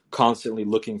constantly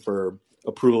looking for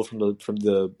approval from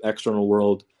the external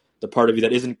world, the part of you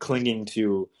that isn't clinging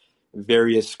to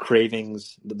various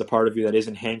cravings, the part of you that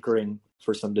isn't hankering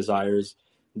for some desires.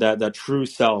 That true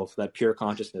self, that pure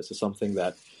consciousness, is something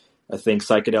that I think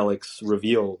psychedelics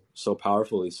reveal so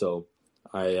powerfully. So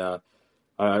I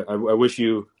wish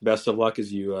you best of luck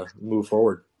as you move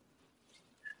forward.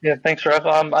 Yeah, thanks, Rev.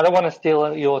 I don't want to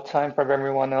steal your time from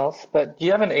everyone else, but do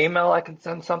you have an email I can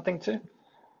send something to?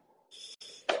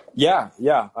 Yeah.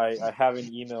 I have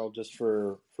an email just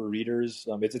for readers.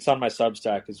 It's on my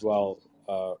Substack as well.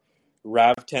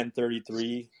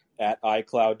 Rav1033 at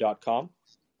iCloud.com.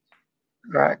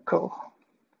 All right, cool.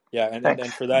 Yeah, and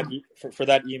Thanks. for that for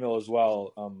that email as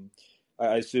well.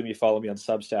 I assume you follow me on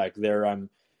Substack. There, I'm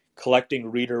collecting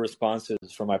reader responses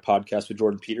from my podcast with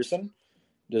Jordan Peterson.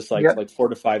 Just Yep. like 4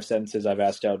 to 5 sentences. I've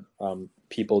asked out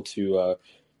people to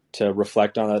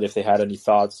reflect on that if they had any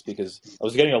thoughts, because I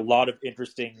was getting a lot of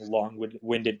interesting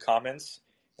long-winded comments,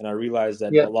 and I realized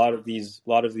that a Yep. lot of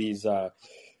these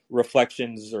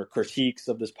reflections or critiques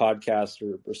of this podcast,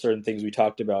 or certain things we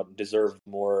talked about, deserve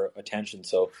more attention.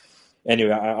 So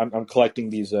anyway, I'm collecting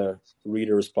these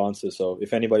reader responses. So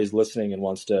if anybody's listening and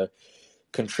wants to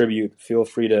contribute, feel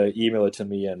free to email it to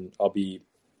me, and I'll be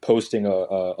posting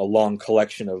a long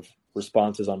collection of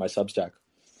responses on my Substack.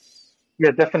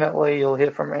 Yeah, definitely. You'll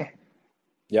hear from me.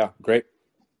 Yeah, great.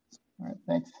 All right,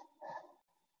 thanks.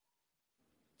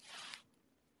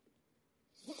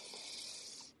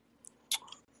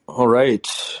 All right.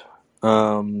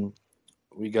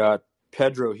 We got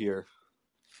Pedro here.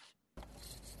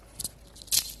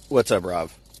 What's up, Rob?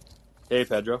 Hey,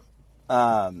 Pedro.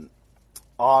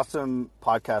 Awesome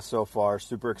podcast so far.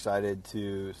 Super excited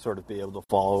to sort of be able to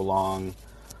follow along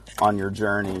on your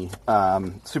journey.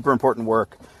 Super important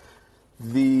work.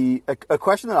 A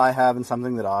question that I have, and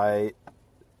something that I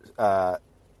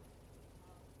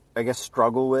guess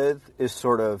struggle with, is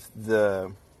sort of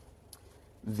the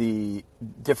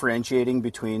differentiating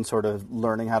between sort of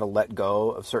learning how to let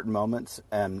go of certain moments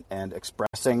and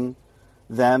expressing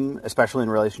them, especially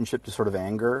in relationship to sort of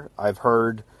anger. I've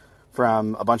heard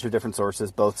from a bunch of different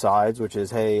sources, both sides, which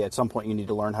is, hey, at some point you need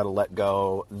to learn how to let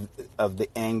go of the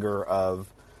anger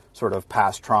of sort of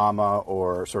past trauma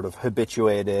or sort of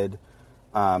habituated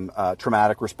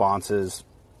traumatic responses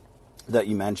that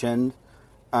you mentioned.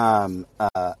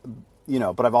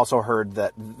 But I've also heard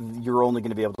that you're only going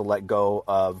to be able to let go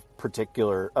of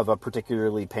a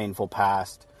particularly painful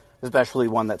past, especially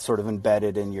one that's sort of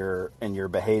embedded in your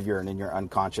behavior and in your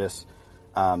unconscious,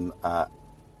 I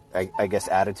guess,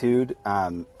 attitude,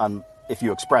 if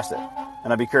you express it.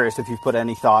 And I'd be curious if you've put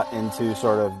any thought into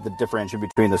sort of the differentiation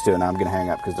between those two. And I'm going to hang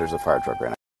up because there's a fire truck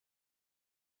right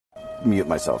now. Mute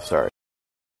myself, sorry.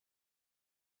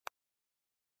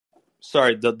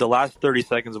 Sorry, the last 30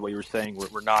 seconds of what you were saying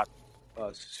were not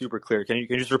super clear. Can you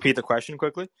just repeat the question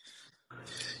quickly?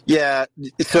 Yeah.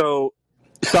 So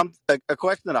a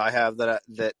question that I have that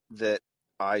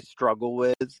I struggle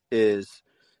with is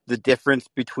the difference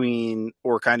between,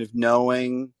 or kind of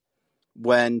knowing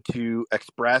when to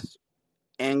express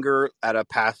anger at a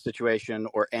past situation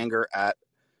or anger at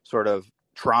sort of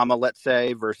trauma, let's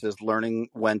say, versus learning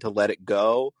when to let it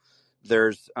go.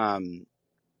 There's some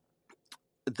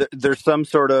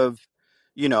sort of,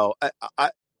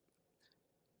 I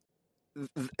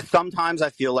sometimes I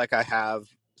feel like I have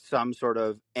some sort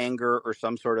of anger or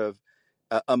some sort of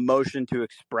emotion to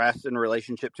express in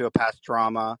relationship to a past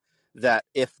trauma that,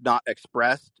 if not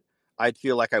expressed, I'd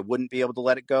feel like I wouldn't be able to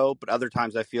let it go. But other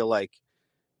times I feel like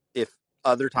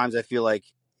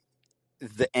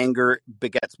the anger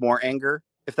begets more anger,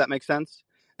 if that makes sense.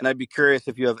 And I'd be curious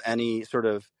if you have any sort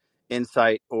of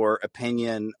insight or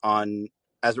opinion on,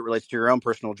 as it relates to your own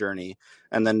personal journey,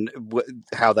 and then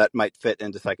how that might fit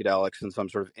into psychedelics and some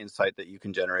sort of insight that you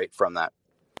can generate from that.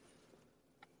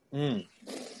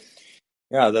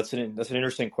 Yeah, that's an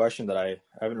interesting question that I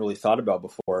haven't really thought about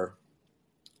before.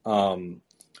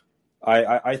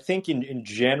 I think in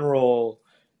general,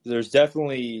 there's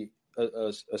definitely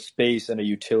a space and a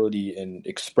utility in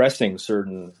expressing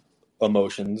certain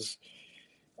emotions.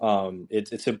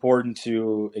 it's important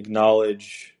to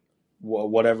acknowledge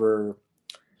whatever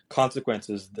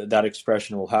consequences that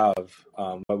expression will have,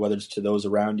 whether it's to those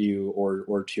around you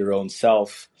or to your own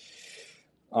self.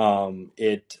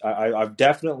 I've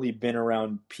definitely been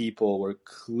around people where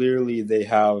clearly they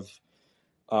have,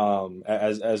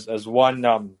 as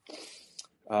one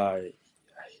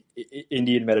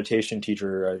Indian meditation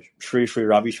teacher, Sri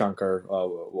Ravi Shankar,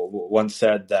 once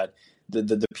said that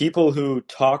the people who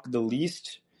talk the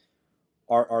least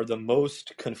are the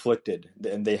most conflicted,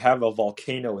 and they have a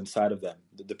volcano inside of them.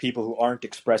 The people who aren't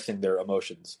expressing their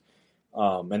emotions,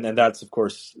 and then that's of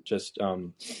course just.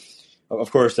 Of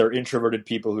course, there are introverted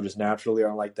people who just naturally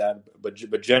aren't like that, but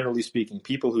generally speaking,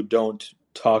 people who don't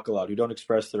talk a lot, who don't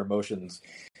express their emotions,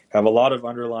 have a lot of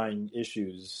underlying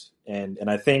issues, and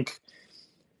I think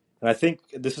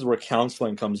this is where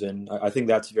counseling comes in. I think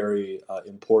that's very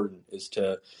important, is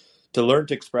to learn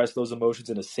to express those emotions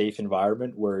in a safe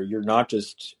environment where you're not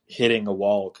just hitting a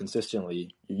wall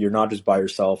consistently. You're not just by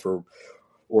yourself or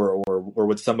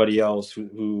with somebody else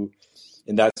who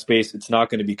in that space, it's not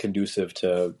going to be conducive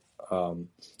to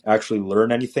actually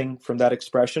learn anything from that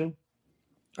expression.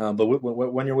 But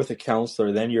when you're with a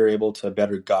counselor, then you're able to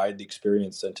better guide the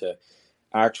experience and to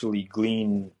actually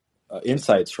glean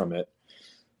insights from it.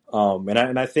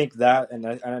 And I think that, and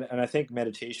I think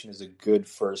meditation is a good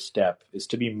first step, is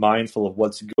to be mindful of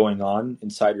what's going on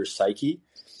inside your psyche,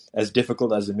 as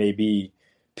difficult as it may be,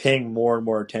 paying more and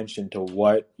more attention to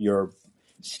what your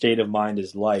state of mind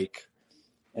is like,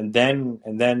 and then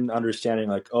understanding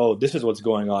like, oh, this is what's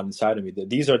going on inside of me.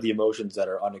 These are the emotions that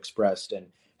are unexpressed, and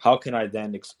how can I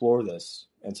then explore this?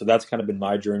 And so that's kind of been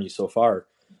my journey so far,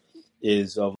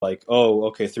 is of like, oh,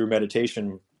 okay, through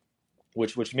meditation,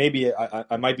 which maybe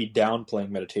I might be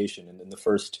downplaying meditation. And in the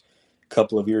first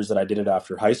couple of years that I did it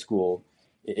after high school,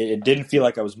 it didn't feel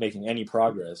like I was making any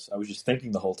progress. I was just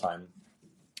thinking the whole time,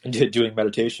 and doing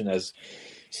meditation, as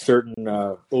certain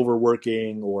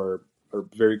overworking or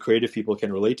very creative people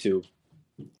can relate to.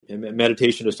 And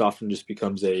meditation just often just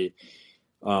becomes a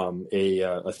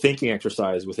thinking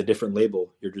exercise with a different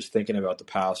label. You're just thinking about the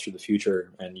past or the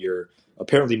future, and you're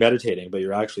apparently meditating, but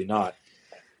you're actually not.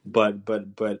 But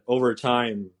over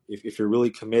time, if you're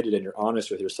really committed and you're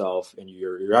honest with yourself, and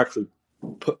you're actually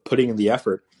putting in the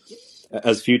effort,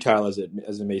 as futile as it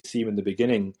may seem in the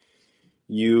beginning,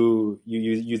 you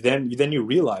then you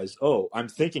realize, oh, I'm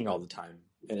thinking all the time,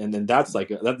 and then that's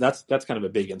like that's kind of a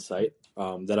big insight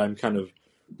that I'm kind of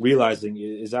realizing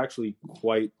is actually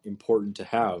quite important to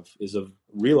have, is of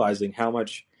realizing how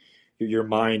much your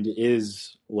mind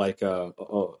is like a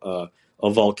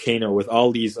volcano with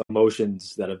all these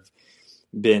emotions that have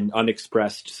been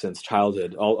unexpressed since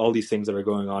childhood, all these things that are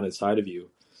going on inside of you.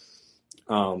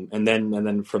 And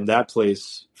then from that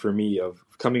place, for me, of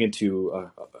coming into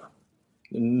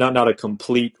not a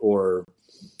complete or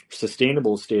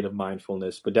sustainable state of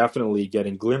mindfulness, but definitely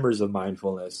getting glimmers of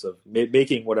mindfulness, of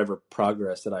making whatever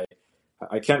progress that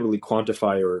I can't really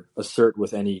quantify or assert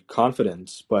with any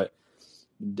confidence, but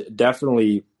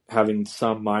definitely having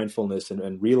some mindfulness,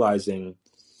 and realizing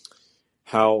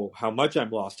how much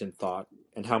I'm lost in thought,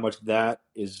 and how much that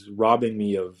is robbing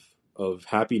me of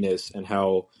happiness, and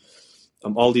how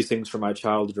all these things from my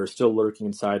childhood are still lurking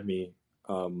inside me.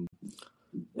 And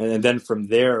then from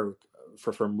there,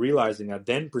 from realizing that,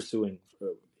 then pursuing,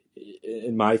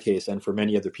 in my case and for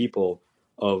many other people,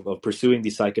 of pursuing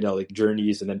these psychedelic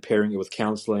journeys, and then pairing it with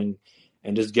counseling,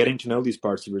 and just getting to know these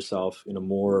parts of yourself in a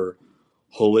more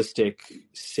holistic,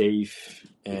 safe,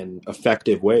 and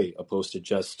effective way, opposed to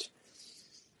just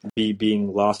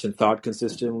being lost in thought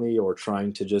consistently, or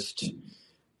trying to just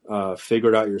figure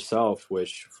it out yourself,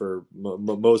 which for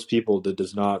most people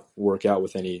does not work out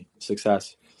with any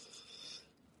success.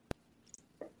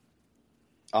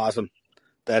 Awesome.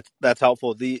 That's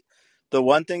helpful. The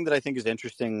one thing that I think is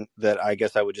interesting that I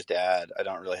guess I would just add, I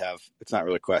don't really have, it's not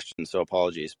really a question, so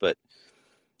apologies, but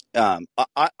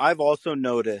I've also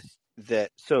noticed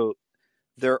that, so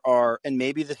there are, and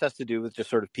maybe this has to do with just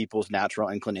sort of people's natural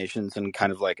inclinations and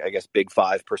kind of like, I guess, big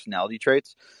five personality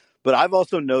traits, but I've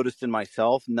also noticed in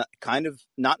myself,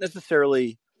 not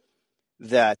necessarily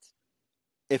that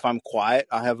if I'm quiet,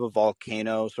 I have a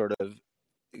volcano sort of,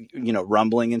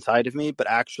 rumbling inside of me, but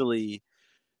actually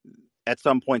at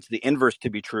some points the inverse to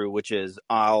be true, which is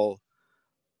I'll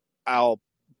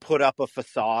put up a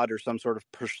facade or some sort of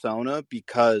persona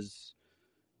because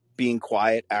being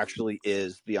quiet actually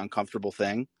is the uncomfortable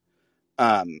thing.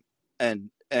 And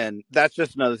that's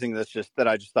just another thing that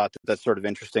I just thought that's sort of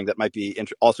interesting. That might be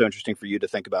also interesting for you to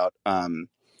think about,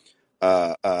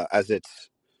 as it's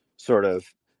sort of,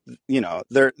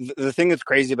 the thing that's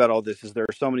crazy about all this is there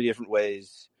are so many different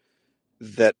ways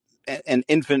that an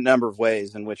infinite number of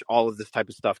ways in which all of this type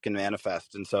of stuff can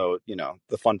manifest. And so,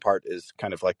 the fun part is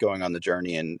kind of like going on the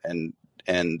journey, and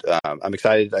I'm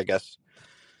excited, I guess,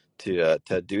 to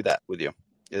do that with you.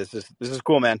 This is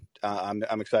cool, man.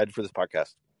 I'm excited for this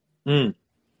podcast.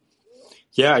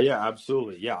 Yeah,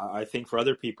 absolutely. Yeah, I think for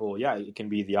other people, it can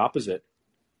be the opposite.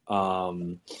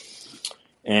 And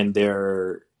then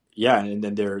they're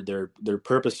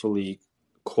purposefully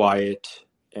quiet,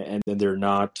 and then they're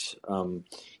not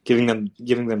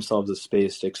giving themselves a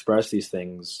space to express these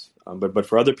things. But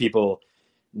for other people,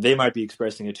 they might be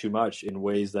expressing it too much in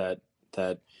ways that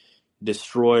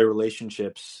destroy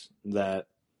relationships, that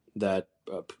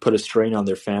put a strain on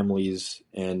their families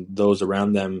and those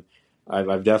around them.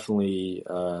 I've definitely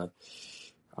heard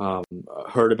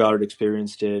about it,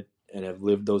 experienced it, and have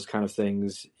lived those kind of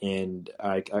things. And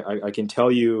I can tell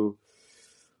you,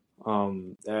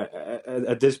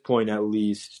 at this point at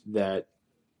least, that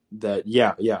the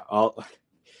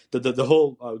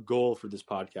whole goal for this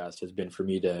podcast has been for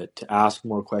me to ask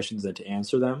more questions than to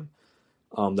answer them.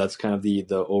 That's kind of the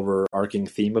overarching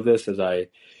theme of this, as I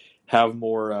have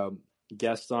more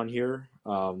guests on here.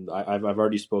 I've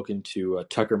already spoken to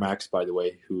Tucker Max, by the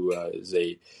way, who is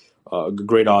a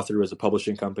great author who has a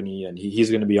publishing company, and he's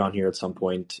going to be on here at some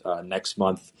point next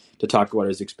month to talk about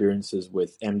his experiences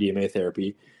with MDMA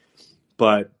therapy.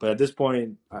 But at this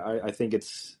point, I think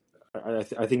it's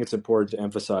important to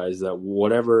emphasize that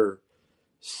whatever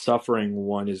suffering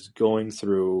one is going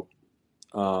through,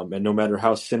 and no matter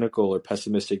how cynical or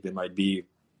pessimistic they might be,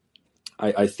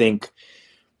 I think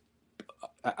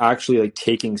actually like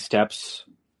taking steps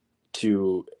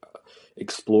to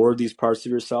explore these parts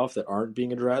of yourself that aren't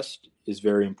being addressed is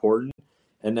very important,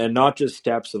 and then not just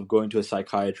steps of going to a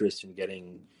psychiatrist and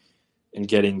getting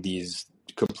these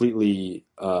completely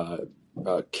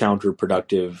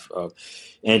counterproductive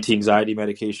anti-anxiety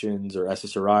medications or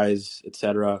SSRIs,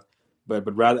 etc.,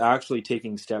 but rather actually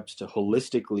taking steps to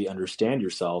holistically understand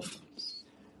yourself.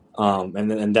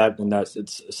 And that's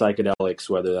it's psychedelics,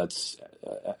 whether that's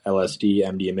LSD,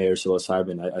 MDMA, or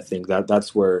psilocybin. I think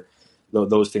that's where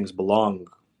those things belong.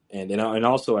 And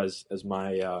also as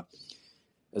my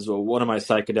as one of my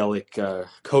psychedelic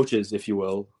coaches, if you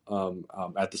will,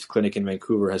 at this clinic in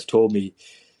Vancouver, has told me,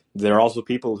 there are also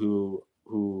people who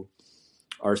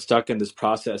are stuck in this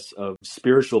process of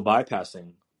spiritual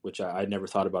bypassing, which I'd never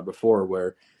thought about before,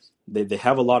 where they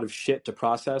have a lot of shit to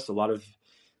process, a lot of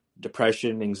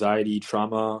depression, anxiety,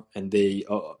 trauma, and they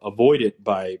avoid it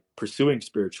by pursuing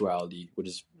spirituality, which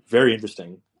is very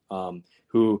interesting.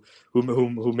 Who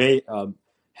may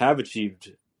have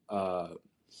achieved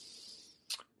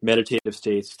meditative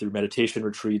states through meditation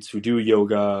retreats, who do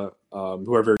yoga,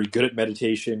 who are very good at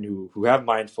meditation, who have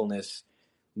mindfulness,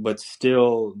 but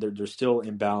still they're still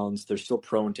imbalanced. They're still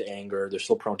prone to anger. They're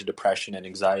still prone to depression and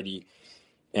anxiety,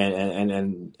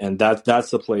 and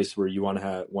that's the place where you want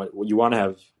to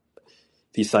have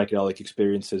these psychedelic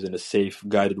experiences in a safe,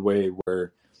 guided way,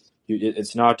 where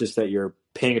it's not just that you're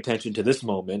paying attention to this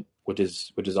moment, which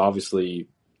is obviously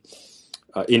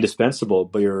indispensable,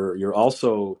 but you're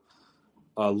also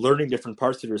learning different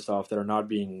parts of yourself that are not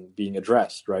being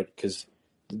addressed, right? Because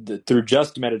through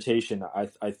just meditation,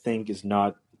 I think is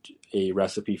not a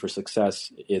recipe for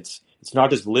success. It's not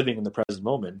just living in the present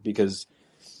moment, because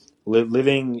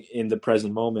living in the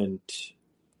present moment,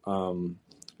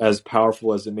 as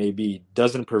powerful as it may be,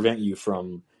 doesn't prevent you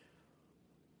from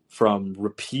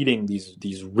repeating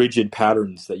these rigid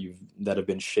patterns that have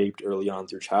been shaped early on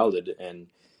through childhood. And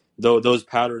though those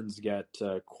patterns get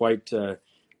quite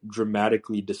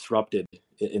dramatically disrupted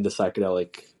in the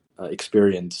psychedelic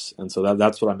experience. And so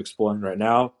that's what I'm exploring right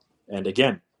now. And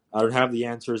again, I don't have the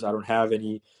answers. I don't have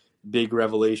any big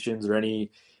revelations or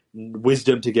any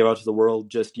wisdom to give out to the world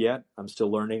just yet. I'm still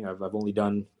learning. I've only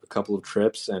done a couple of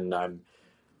trips, and I'm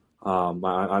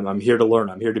here to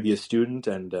learn. I'm here to be a student,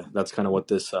 and that's kind of what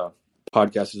this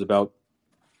podcast is about.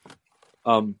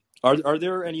 Are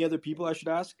there any other people I should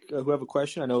ask who have a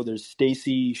question? I know there's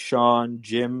Stacy, Sean,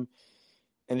 Jim.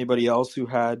 Anybody else who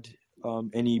had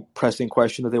any pressing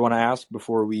question that they want to ask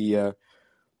before we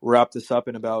wrap this up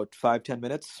in about 5-10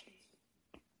 minutes?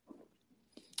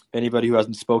 Anybody who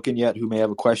hasn't spoken yet who may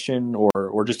have a question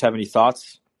or just have any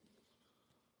thoughts?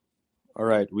 All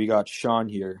right, we got Sean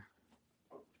here.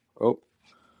 Oh,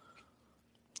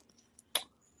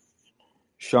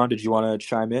 Sean, did you want to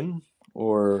chime in,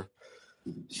 or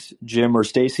Jim or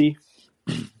Stacy?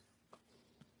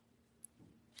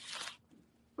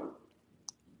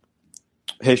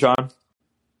 Hey, Sean.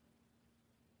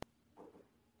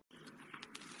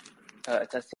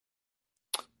 Testing.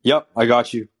 Yep, I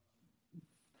got you.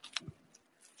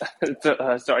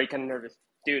 Sorry, kind of nervous.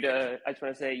 dude, I just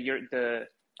want to say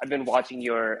I've been watching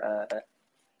the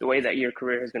way that your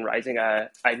career has been rising.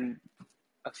 I'm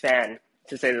a fan,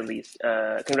 to say the least.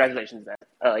 Congratulations,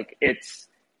 man. It's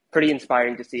pretty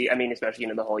inspiring to see. I mean, especially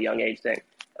the whole young age thing.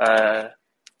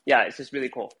 Yeah, it's just really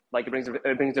cool. Like it brings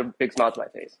a big smile to my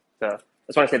face. So I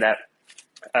just want to say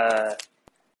that.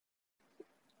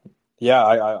 Yeah,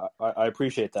 I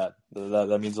appreciate that.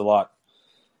 That means a lot.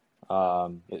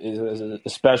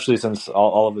 Especially since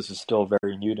all of this is still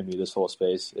very new to me, this whole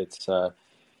space. It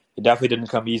definitely didn't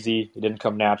come easy. It didn't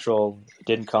come natural. It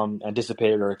didn't come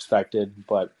anticipated or expected.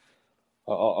 But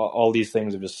all these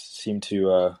things have just seemed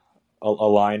to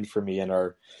align for me and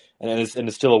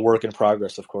it's still a work in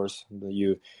progress. Of course,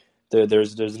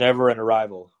 there's never an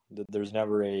arrival. There's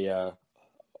never a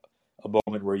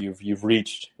moment where you've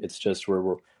reached. It's just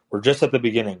we're just at the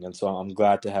beginning, and so I'm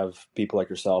glad to have people like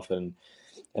yourself and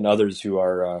others who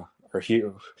are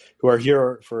here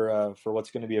for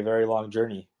what's going to be a very long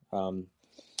journey. That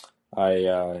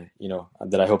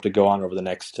I hope to go on over the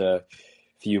next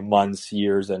few months,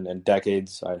 years, and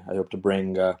decades. I hope to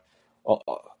bring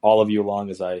all of you along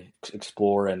as I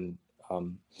explore and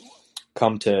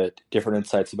come to different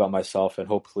insights about myself and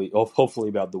hopefully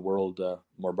about the world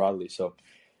more broadly. So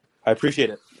I appreciate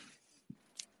it.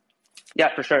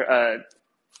 Yeah, for sure.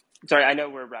 Sorry, I know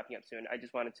we're wrapping up soon. I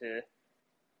just wanted to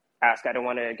ask. I don't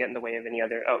want to get in the way of any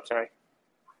other. Oh, sorry.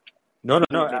 No.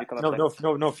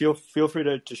 Feel free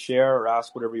to share or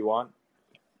ask whatever you want.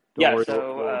 Don't worry.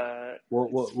 So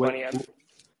funny.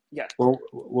 Yeah.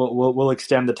 We'll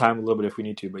extend the time a little bit if we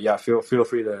need to, but yeah, feel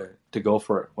free to go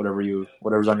for it.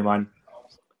 Whatever's on your mind.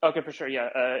 Okay, for sure. Yeah.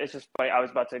 It's just funny. I was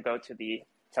about to go to the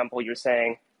temple. You're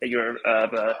saying that you're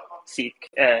of a Sikh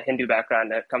Hindu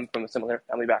background that come from a similar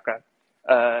family background.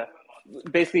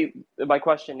 Basically, my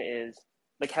question is,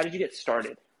 how did you get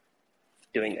started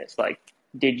doing this?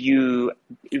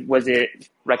 Was it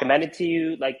recommended to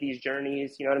you, these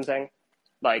journeys? You know what I'm saying?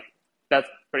 That's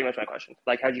pretty much my question.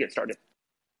 How did you get started?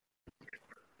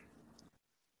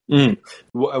 When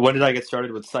did I get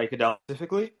started with psychedelics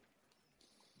specifically?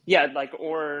 Yeah,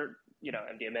 or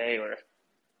MDMA or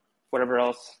whatever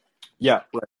else. Yeah,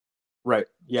 right.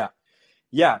 Yeah.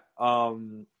 I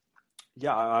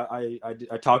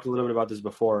talked a little bit about this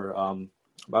before.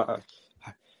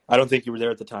 I don't think you were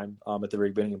there at the time, at the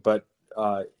very beginning, but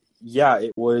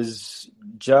it was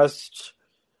just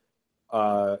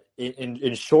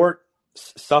in short,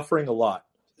 suffering a lot,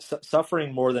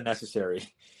 suffering more than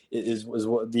necessary was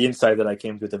what the insight that I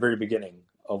came to at the very beginning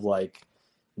of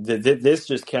this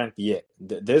just can't be it.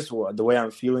 The way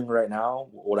I'm feeling right now,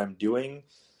 what I'm doing,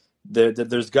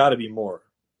 there's got to be more,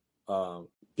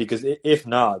 because if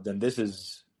not, then this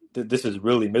is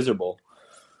really miserable.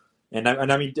 And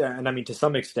I mean to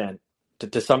some extent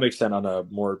on a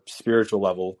more spiritual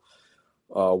level,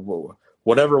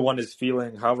 whatever one is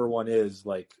feeling, however one is,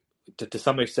 to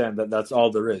some extent that's all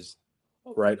there is,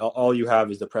 right? All you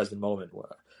have is the present moment,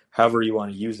 however you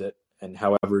want to use it and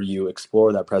however you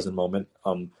explore that present moment.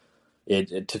 To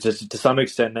some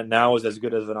extent, now is as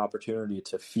good as an opportunity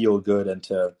to feel good and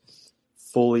to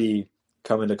fully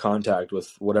come into contact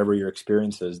with whatever your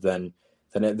experience is than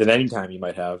any time you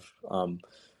might have.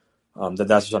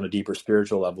 That's just on a deeper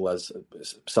spiritual level, as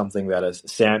something that, as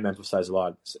Sam emphasized a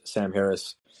lot, Sam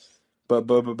Harris. But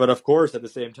of course, at the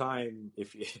same time,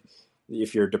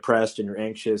 if you're depressed and you're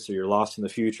anxious, or you're lost in the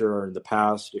future or in the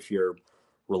past, if your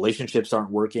relationships aren't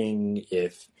working,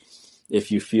 if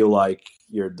you feel like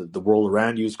the world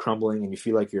around you is crumbling, and you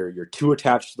feel like you're too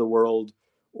attached to the world,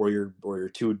 or you're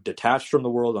too detached from the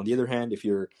world. On the other hand, if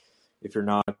you're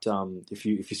not, if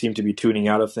you seem to be tuning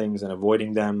out of things and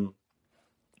avoiding them,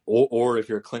 or if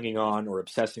you're clinging on or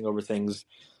obsessing over things,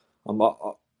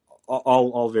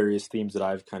 all various themes that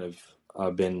I've kind of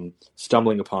been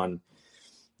stumbling upon,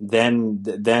 then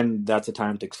that's a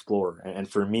time to explore. And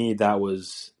for me, that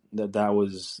was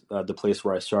the place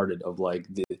where I started, of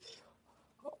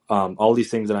all these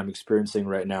things that I'm experiencing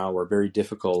right now are very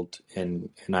difficult, and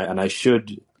I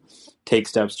should take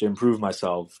steps to improve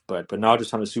myself, but not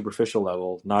just on a superficial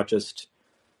level, not just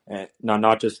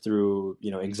through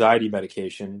anxiety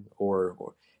medication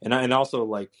and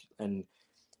also and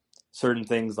certain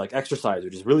things like exercise,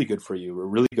 which is really good for you, or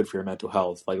really good for your mental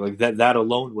health. That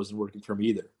alone wasn't working for me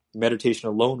either. Meditation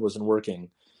alone wasn't working.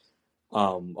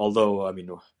 Although, I mean,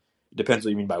 it depends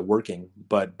what you mean by working,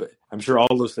 but I'm sure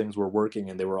all those things were working,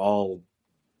 and they were all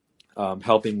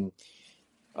helping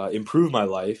improve my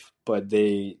life. But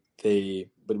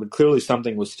clearly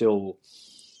something was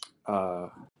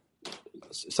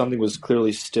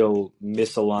clearly still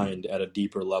misaligned at a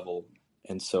deeper level.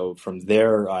 And so from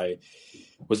there, I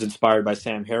was inspired by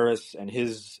Sam Harris and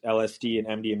his LSD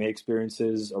and MDMA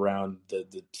experiences around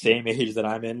the same age that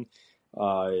I'm in.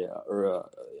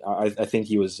 I think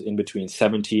he was in between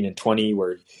 17 and 20,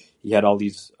 where he had all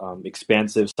these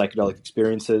expansive psychedelic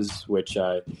experiences, which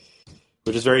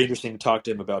is very interesting to talk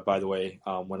to him about, by the way.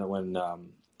 When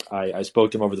I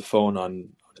spoke to him over the phone on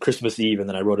Christmas Eve, and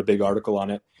then I wrote a big article on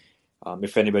it.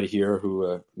 If anybody here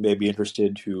who may be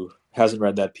interested, who hasn't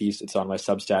read that piece, it's on my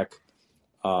Substack.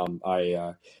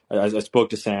 I spoke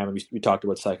to Sam, and we talked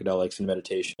about psychedelics and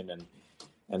meditation,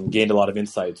 and gained a lot of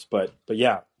insights. But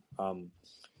yeah,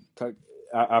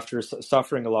 after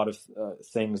suffering a lot of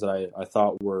things that I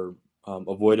thought were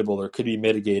avoidable or could be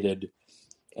mitigated,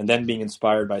 and then being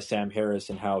inspired by Sam Harris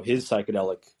and how his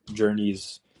psychedelic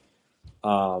journeys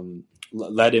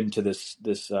led him to this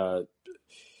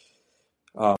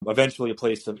eventually a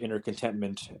place of inner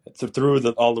contentment through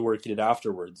all the work he did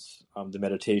afterwards, the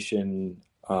meditation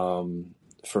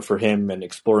for him, and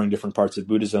exploring different parts of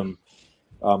Buddhism.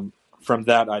 From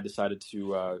that, I decided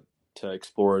to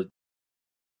explore.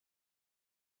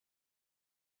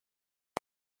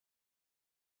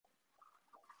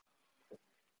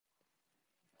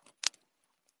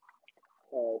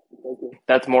 Thank you.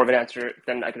 That's more of an answer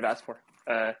than I could have asked for.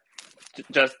 I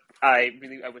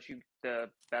wish you the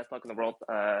best luck in the world.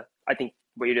 I think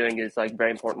what you're doing is like very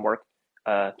important work,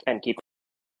 and keep.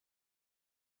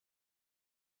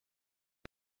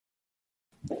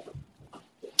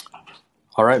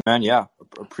 All right, man. Yeah,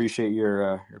 appreciate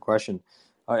your question.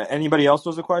 Anybody else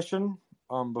has a question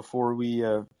before we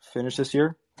finish this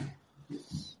year?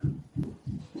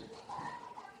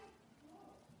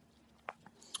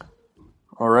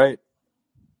 All right.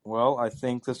 Well, I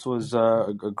think this was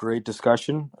a great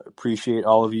discussion. I appreciate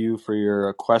all of you for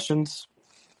your questions.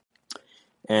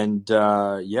 And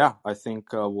yeah, I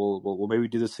think we'll maybe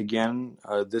do this again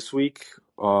this week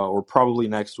or probably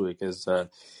next week. As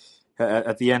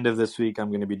at the end of this week, I'm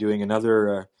going to be doing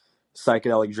another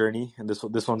psychedelic journey, and this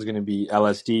one's going to be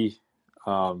LSD,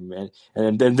 and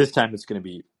then this time it's going to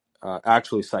be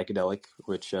actually psychedelic,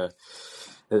 which, as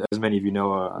many of you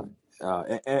know,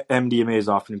 MDMA is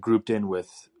often grouped in with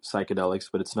psychedelics,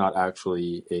 but it's not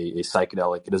actually a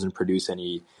psychedelic. It doesn't produce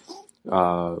any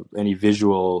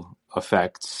visual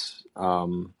effects.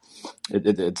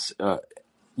 It's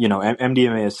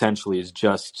MDMA essentially is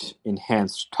just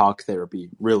enhanced talk therapy.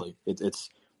 Really, it's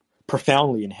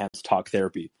profoundly enhanced talk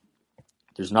therapy.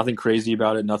 There's nothing crazy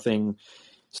about it, nothing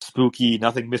spooky,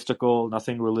 nothing mystical,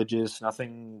 nothing religious,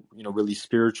 nothing really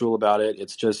spiritual about it.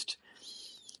 It's just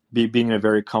being in a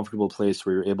very comfortable place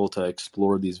where you're able to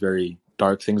explore these very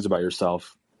dark things about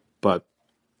yourself. But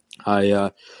I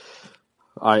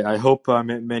hope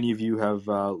many of you have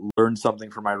learned something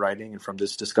from my writing and from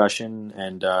this discussion,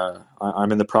 and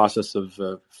I'm in the process of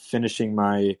finishing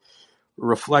my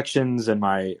reflections and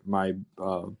my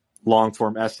long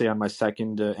form essay on my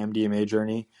second MDMA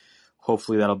journey.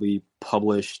 Hopefully that'll be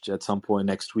published at some point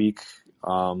next week.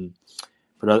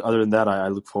 But other than that, I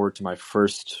look forward to my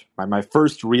first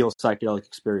real psychedelic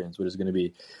experience, which is going to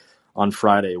be on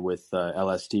Friday with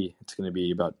LSD. It's going to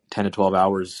be about 10 to 12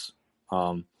 hours.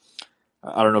 I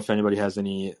don't know if anybody has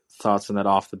any thoughts on that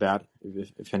off the bat,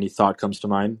 if any thought comes to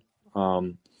mind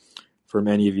from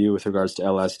any of you with regards to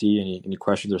LSD, any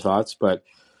questions or thoughts. But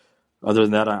other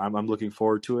than that, I'm looking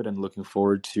forward to it, and looking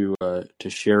forward to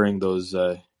sharing those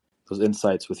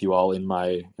insights with you all in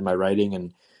my writing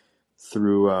and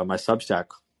through my Substack.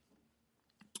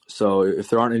 So if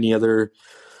there aren't any other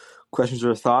questions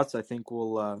or thoughts, I think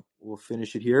we'll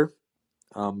finish it here.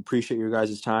 Appreciate your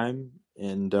guys' time,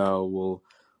 and we'll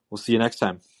see you next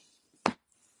time.